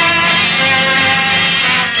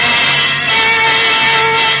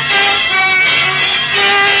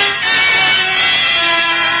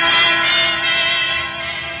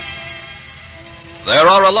 There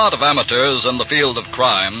are a lot of amateurs in the field of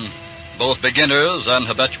crime, both beginners and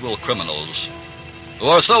habitual criminals, who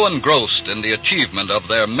are so engrossed in the achievement of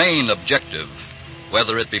their main objective,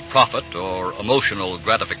 whether it be profit or emotional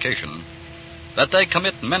gratification, that they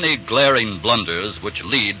commit many glaring blunders which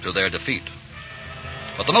lead to their defeat.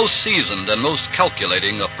 But the most seasoned and most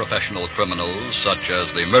calculating of professional criminals, such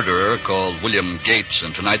as the murderer called William Gates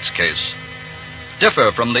in tonight's case,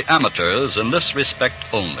 differ from the amateurs in this respect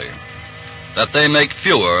only, that they make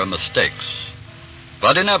fewer mistakes.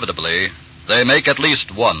 But inevitably, they make at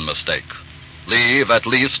least one mistake, leave at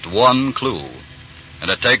least one clue,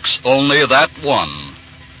 and it takes only that one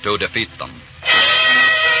to defeat them.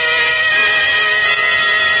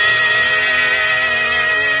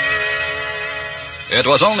 It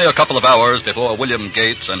was only a couple of hours before William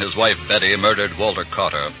Gates and his wife Betty murdered Walter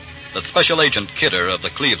Carter that Special Agent Kidder of the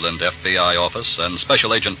Cleveland FBI office and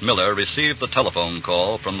Special Agent Miller received the telephone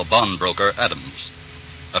call from the bond broker Adams.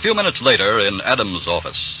 A few minutes later, in Adams'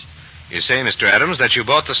 office. You say, Mr. Adams, that you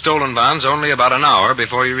bought the stolen bonds only about an hour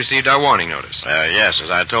before you received our warning notice. Yes, as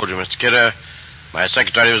I told you, Mr. Kidder, my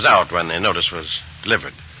secretary was out when the notice was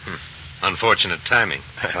delivered. Unfortunate timing.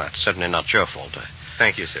 Well, that's certainly not your fault.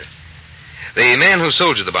 Thank you, sir. The man who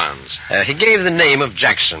sold you the bonds. He gave the name of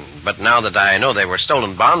Jackson, but now that I know they were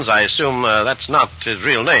stolen bonds, I assume that's not his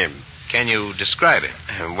real name. Can you describe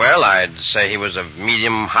him? Well, I'd say he was of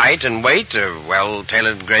medium height and weight, a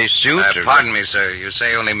well-tailored gray suit. Pardon me, sir. You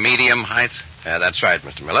say only medium height? That's right,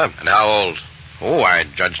 Mr. Miller. And how old? Oh,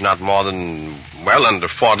 I'd judge not more than, well, under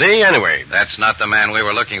 40 anyway. That's not the man we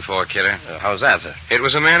were looking for, Kidder. How's that, sir? It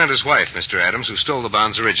was a man and his wife, Mr. Adams, who stole the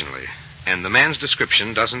bonds originally. And the man's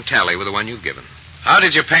description doesn't tally with the one you've given. How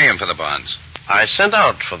did you pay him for the bonds? I sent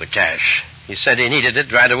out for the cash. He said he needed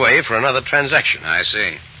it right away for another transaction. I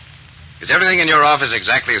see. Is everything in your office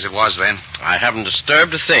exactly as it was then? I haven't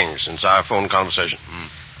disturbed a thing since our phone conversation.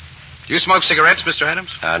 Do you smoke cigarettes, Mr.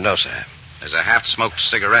 Adams? No, sir. There's a half-smoked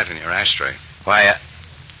cigarette in your ashtray. Why,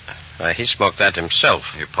 He smoked that himself.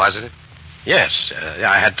 You're positive? Yes.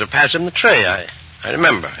 I had to pass him the tray. I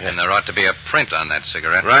remember. Yes. And there ought to be a print on that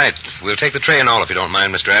cigarette. Right. We'll take the tray and all if you don't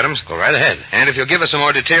mind, Mr. Adams. Go right ahead. And if you'll give us a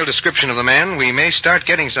more detailed description of the man, we may start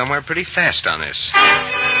getting somewhere pretty fast on this.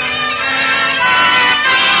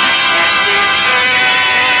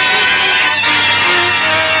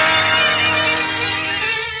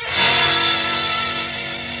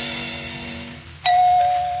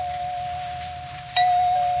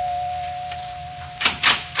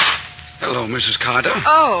 Hello, Mrs. Carter.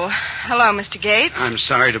 Oh, hello, Mr. Gates. I'm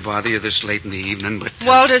sorry to bother you this late in the evening, but...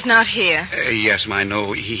 Walter's not here. Yes, I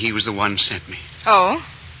know. He was the one who sent me. Oh?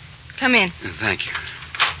 Come in. Thank you.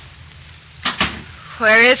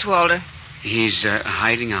 Where is Walter? He's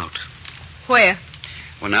hiding out. Where?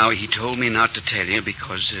 Well, now, he told me not to tell you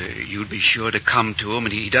because you'd be sure to come to him,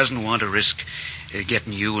 and he doesn't want to risk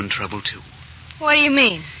getting you in trouble, too. What do you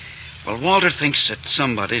mean? Well, Walter thinks that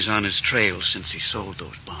somebody's on his trail since he sold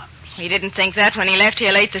those bonds. He didn't think that when he left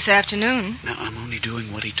here late this afternoon. Now, I'm only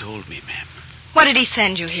doing what he told me, ma'am. What did he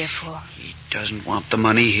send you here for? He doesn't want the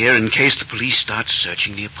money here in case the police start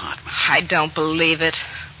searching the apartment. I don't believe it.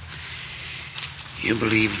 You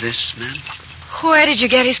believe this, ma'am? Where did you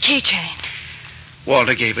get his keychain?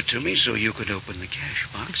 Walter gave it to me so you could open the cash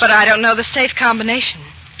box. But I don't know the safe combination.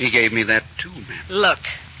 He gave me that, too, ma'am. Look,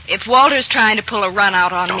 if Walter's trying to pull a run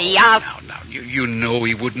out on me, I'll... Now, you know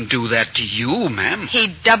he wouldn't do that to you, ma'am.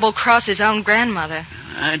 He'd double-cross his own grandmother.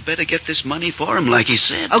 I'd better get this money for him, like he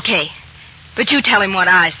said. Okay, but you tell him what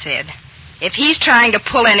I said. If he's trying to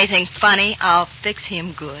pull anything funny, I'll fix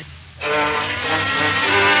him good.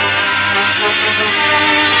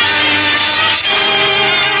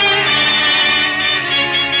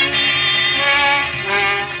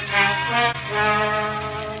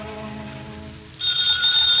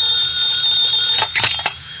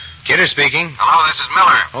 Kidder speaking. Hello, this is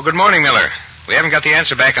Miller. Oh, good morning, Miller. We haven't got the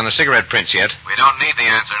answer back on the cigarette prints yet. We don't need the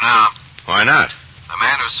answer now. Why not? The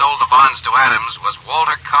man who sold the bonds to Adams was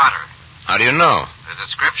Walter Carter. How do you know? The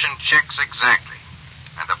description checks exactly.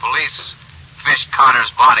 And the police fished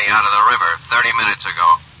Carter's body out of the river 30 minutes ago.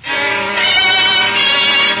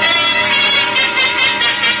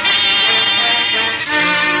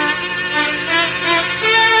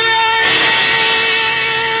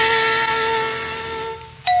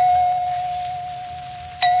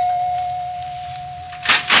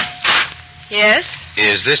 Yes?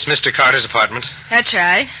 Is this Mr. Carter's apartment? That's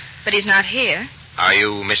right. But he's not here. Are you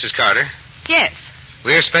Mrs. Carter? Yes.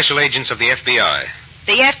 We're special agents of the FBI.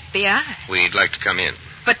 The FBI? We'd like to come in.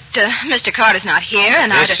 But Mr. Carter's not here,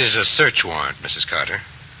 and This is a search warrant, Mrs. Carter.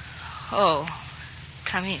 Oh,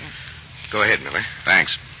 come in. Go ahead, Miller.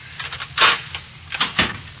 Thanks.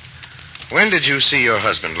 When did you see your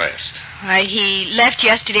husband last? Why, he left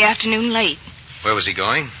yesterday afternoon late. Where was he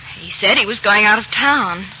going? He said he was going out of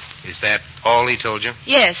town. Is that all he told you?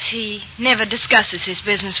 Yes, he never discusses his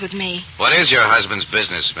business with me. What is your husband's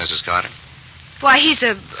business, Mrs. Carter? Why, he's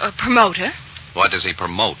a promoter. What does he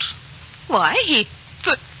promote? Why,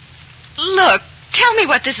 But, look, tell me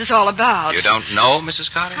what this is all about. You don't know,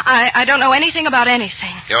 Mrs. Carter? I don't know anything about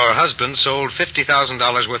anything. Your husband sold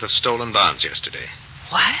 $50,000 worth of stolen bonds yesterday.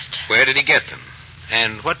 What? Where did he get them?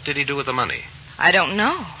 And what did he do with the money? I don't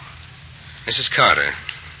know. Mrs. Carter,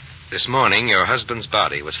 this morning your husband's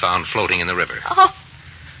body was found floating in the river. Oh.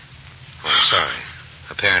 I'm sorry.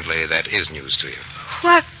 Apparently that is news to you.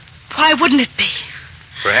 What? Why wouldn't it be?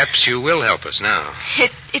 Perhaps you will help us now.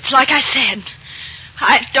 It's like I said.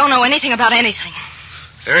 I don't know anything about anything.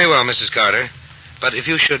 Very well, Mrs. Carter. But if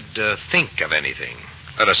you should think of anything,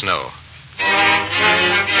 let us know.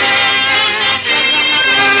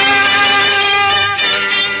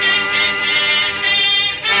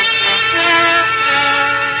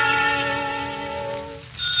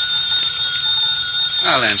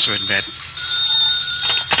 I'll answer it, Bet.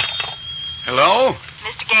 Hello?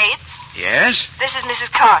 Mr. Gates? Yes? This is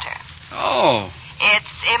Mrs. Carter. Oh.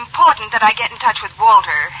 It's important that I get in touch with Walter,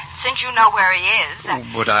 since you know where he is.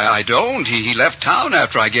 But I don't. He left town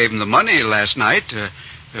after I gave him the money last night.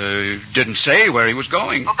 Didn't say where he was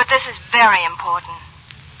going. Oh, but this is very important.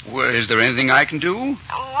 Well, is there anything I can do?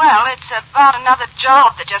 Well, it's about another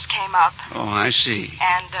job that just came up. Oh, I see.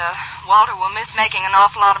 And Walter will miss making an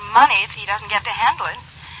awful lot of money if he doesn't get to handle it.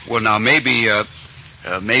 Well, now,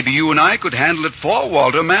 maybe you and I could handle it for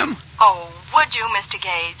Walter, ma'am. Oh, would you, Mr.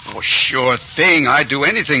 Gates? Oh, sure thing. I'd do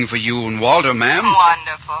anything for you and Walter, ma'am.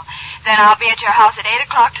 Wonderful. Then I'll be at your house at 8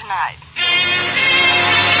 o'clock tonight.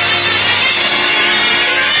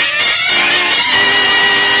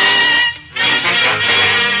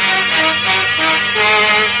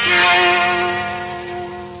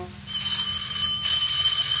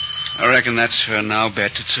 reckon that's her now,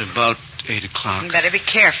 Bet. It's about 8 o'clock. You better be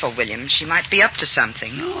careful, William. She might be up to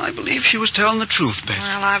something. No, I believe she was telling the truth, Bet.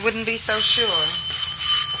 Well, I wouldn't be so sure.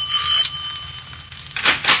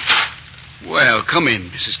 Well, come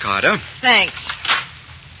in, Mrs. Carter. Thanks.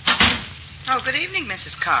 Oh, good evening,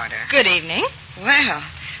 Mrs. Carter. Good evening. Well,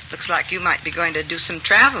 looks like you might be going to do some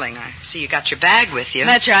traveling. I see you got your bag with you.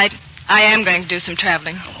 That's right. I am going to do some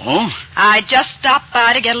traveling. Oh? I just stopped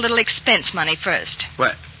by to get a little expense money first.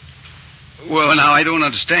 What? Well, now, I don't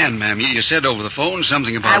understand, ma'am. You said over the phone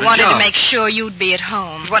something about I a job. wanted to make sure you'd be at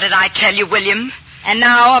home. What did I tell you, William? And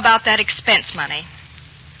now about that expense money.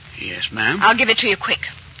 Yes, ma'am. I'll give it to you quick.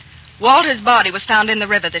 Walter's body was found in the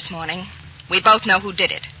river this morning. We both know who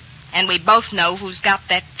did it. And we both know who's got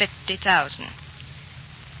that $50,000.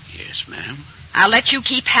 Yes, ma'am. I'll let you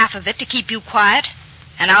keep half of it to keep you quiet,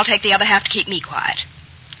 and I'll take the other half to keep me quiet.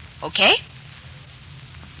 Okay?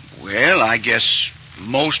 Well, I guess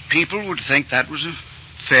most people would think that was a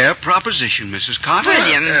fair proposition, Mrs. Carter.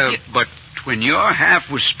 William, But when your half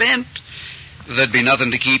was spent, there'd be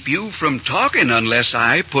nothing to keep you from talking unless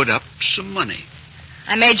I put up some money.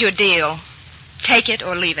 I made you a deal. Take it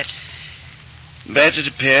or leave it. Bet it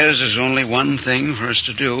appears there's only one thing for us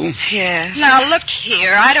to do. Yes. Now, look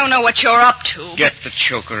here. I don't know what you're up to. Get the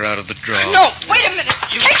choker out of the drawer. No, wait a minute.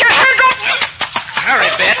 Take your hand off. Hurry,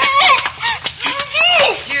 Bet.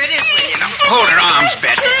 Here it is, William. Now, hold her arms,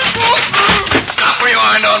 Bet. Stop where you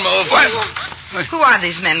are and don't move. What? Who are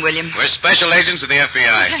these men, William? We're special agents of the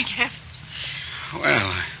FBI. Thank you.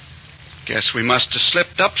 Well, I guess we must have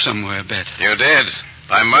slipped up somewhere, Bet. You did.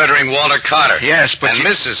 By murdering Walter Carter. Yes, but... And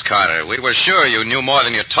Mrs. Carter, we were sure you knew more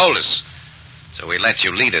than you told us. So we let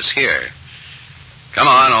you lead us here. Come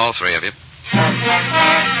on, all three of you.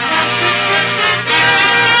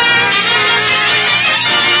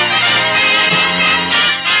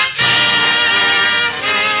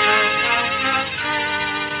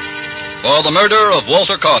 For the murder of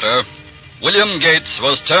Walter Carter, William Gates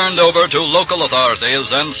was turned over to local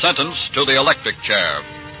authorities and sentenced to the electric chair.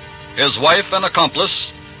 His wife and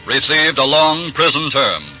accomplice received a long prison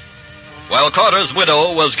term, while Carter's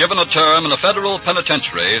widow was given a term in a federal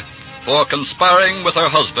penitentiary for conspiring with her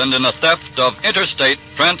husband in a theft of interstate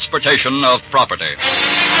transportation of property.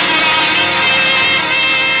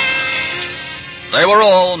 They were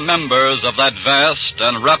all members of that vast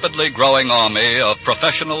and rapidly growing army of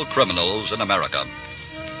professional criminals in America.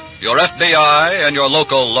 Your FBI and your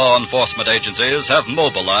local law enforcement agencies have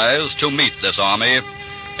mobilized to meet this army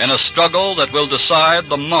in a struggle that will decide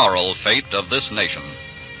the moral fate of this nation.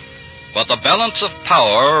 But the balance of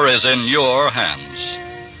power is in your hands.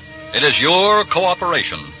 It is your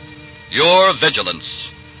cooperation, your vigilance,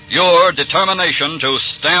 your determination to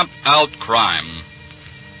stamp out crime.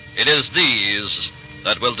 It is these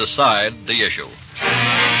that will decide the issue.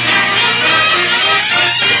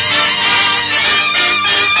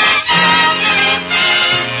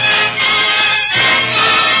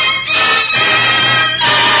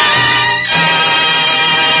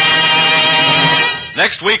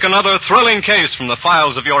 Next week, another thrilling case from the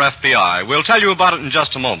files of your FBI. We'll tell you about it in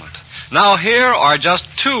just a moment. Now, here are just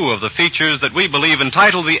two of the features that we believe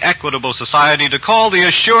entitle the Equitable Society to call the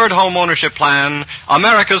Assured Home Ownership Plan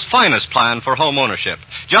America's finest plan for home ownership.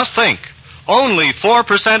 Just think, only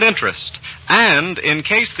 4% interest. And in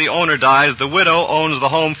case the owner dies, the widow owns the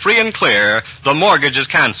home free and clear. The mortgage is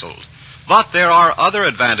canceled. But there are other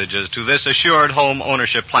advantages to this Assured Home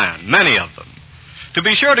Ownership Plan, many of them. To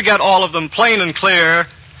be sure to get all of them plain and clear,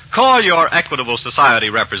 call your Equitable Society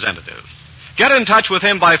representative. Get in touch with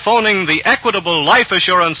him by phoning the Equitable Life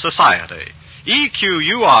Assurance Society,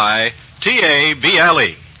 EQUITABLE,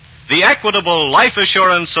 the Equitable Life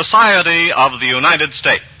Assurance Society of the United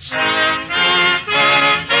States.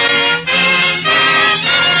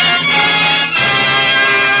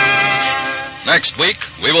 Next week,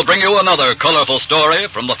 we will bring you another colorful story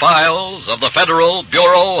from the files of the Federal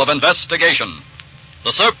Bureau of Investigation.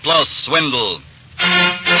 The Surplus Swindle.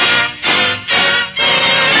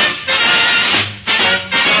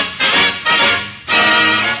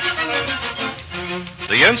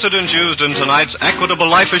 The incidents used in tonight's Equitable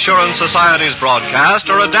Life Assurance Society's broadcast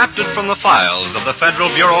are adapted from the files of the Federal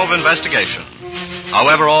Bureau of Investigation.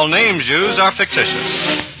 However, all names used are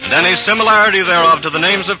fictitious, and any similarity thereof to the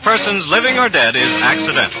names of persons living or dead is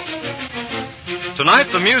accidental.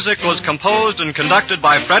 Tonight, the music was composed and conducted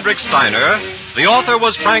by Frederick Steiner. The author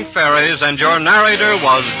was Frank Ferries, and your narrator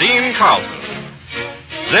was Dean Carlton.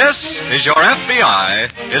 This is Your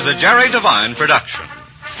FBI is a Jerry Devine production.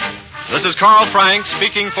 This is Carl Frank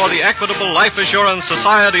speaking for the Equitable Life Assurance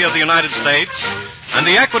Society of the United States and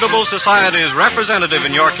the Equitable Society's representative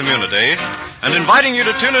in your community, and inviting you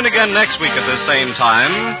to tune in again next week at this same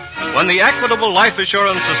time, when the Equitable Life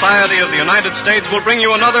Assurance Society of the United States will bring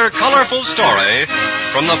you another colorful story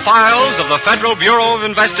from the files of the Federal Bureau of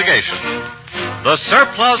Investigation. The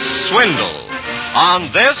Surplus Swindle.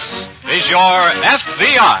 On This Is Your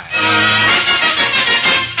FBI.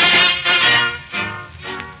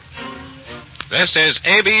 This is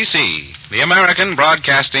ABC, the American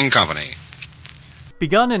Broadcasting Company.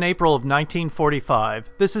 Begun in April of 1945,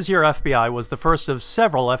 This Is Your FBI was the first of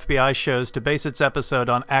several FBI shows to base its episode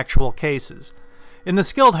on actual cases. In the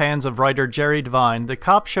skilled hands of writer Jerry Devine, the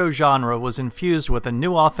cop show genre was infused with a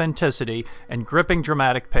new authenticity and gripping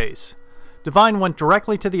dramatic pace. Devine went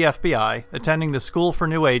directly to the FBI, attending the School for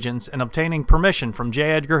New Agents and obtaining permission from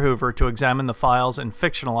J. Edgar Hoover to examine the files and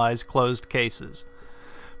fictionalize closed cases.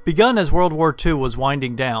 Begun as World War II was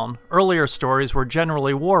winding down, earlier stories were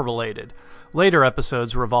generally war-related. Later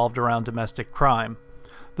episodes revolved around domestic crime.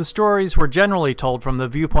 The stories were generally told from the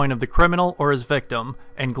viewpoint of the criminal or his victim,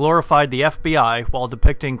 and glorified the FBI while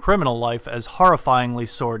depicting criminal life as horrifyingly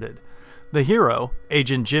sordid. The hero,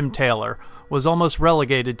 Agent Jim Taylor, was almost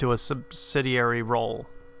relegated to a subsidiary role.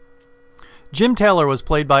 Jim Taylor was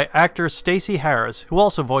played by actor Stacey Harris, who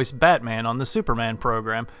also voiced Batman on the Superman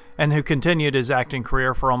program, and who continued his acting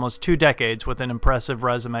career for almost 2 decades with an impressive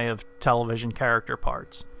resume of television character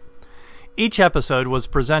parts. Each episode was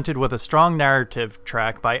presented with a strong narrative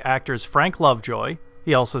track by actors Frank Lovejoy,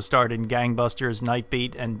 he also starred in Gangbusters, Night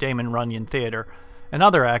Beat, and Damon Runyon Theater, and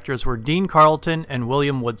other actors were Dean Carlton and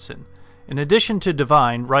William Woodson. In addition to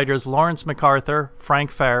Devine, writers Lawrence MacArthur,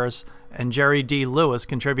 Frank Ferris, and Jerry D. Lewis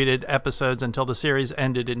contributed episodes until the series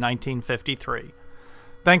ended in 1953.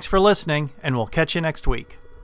 Thanks for listening, and we'll catch you next week.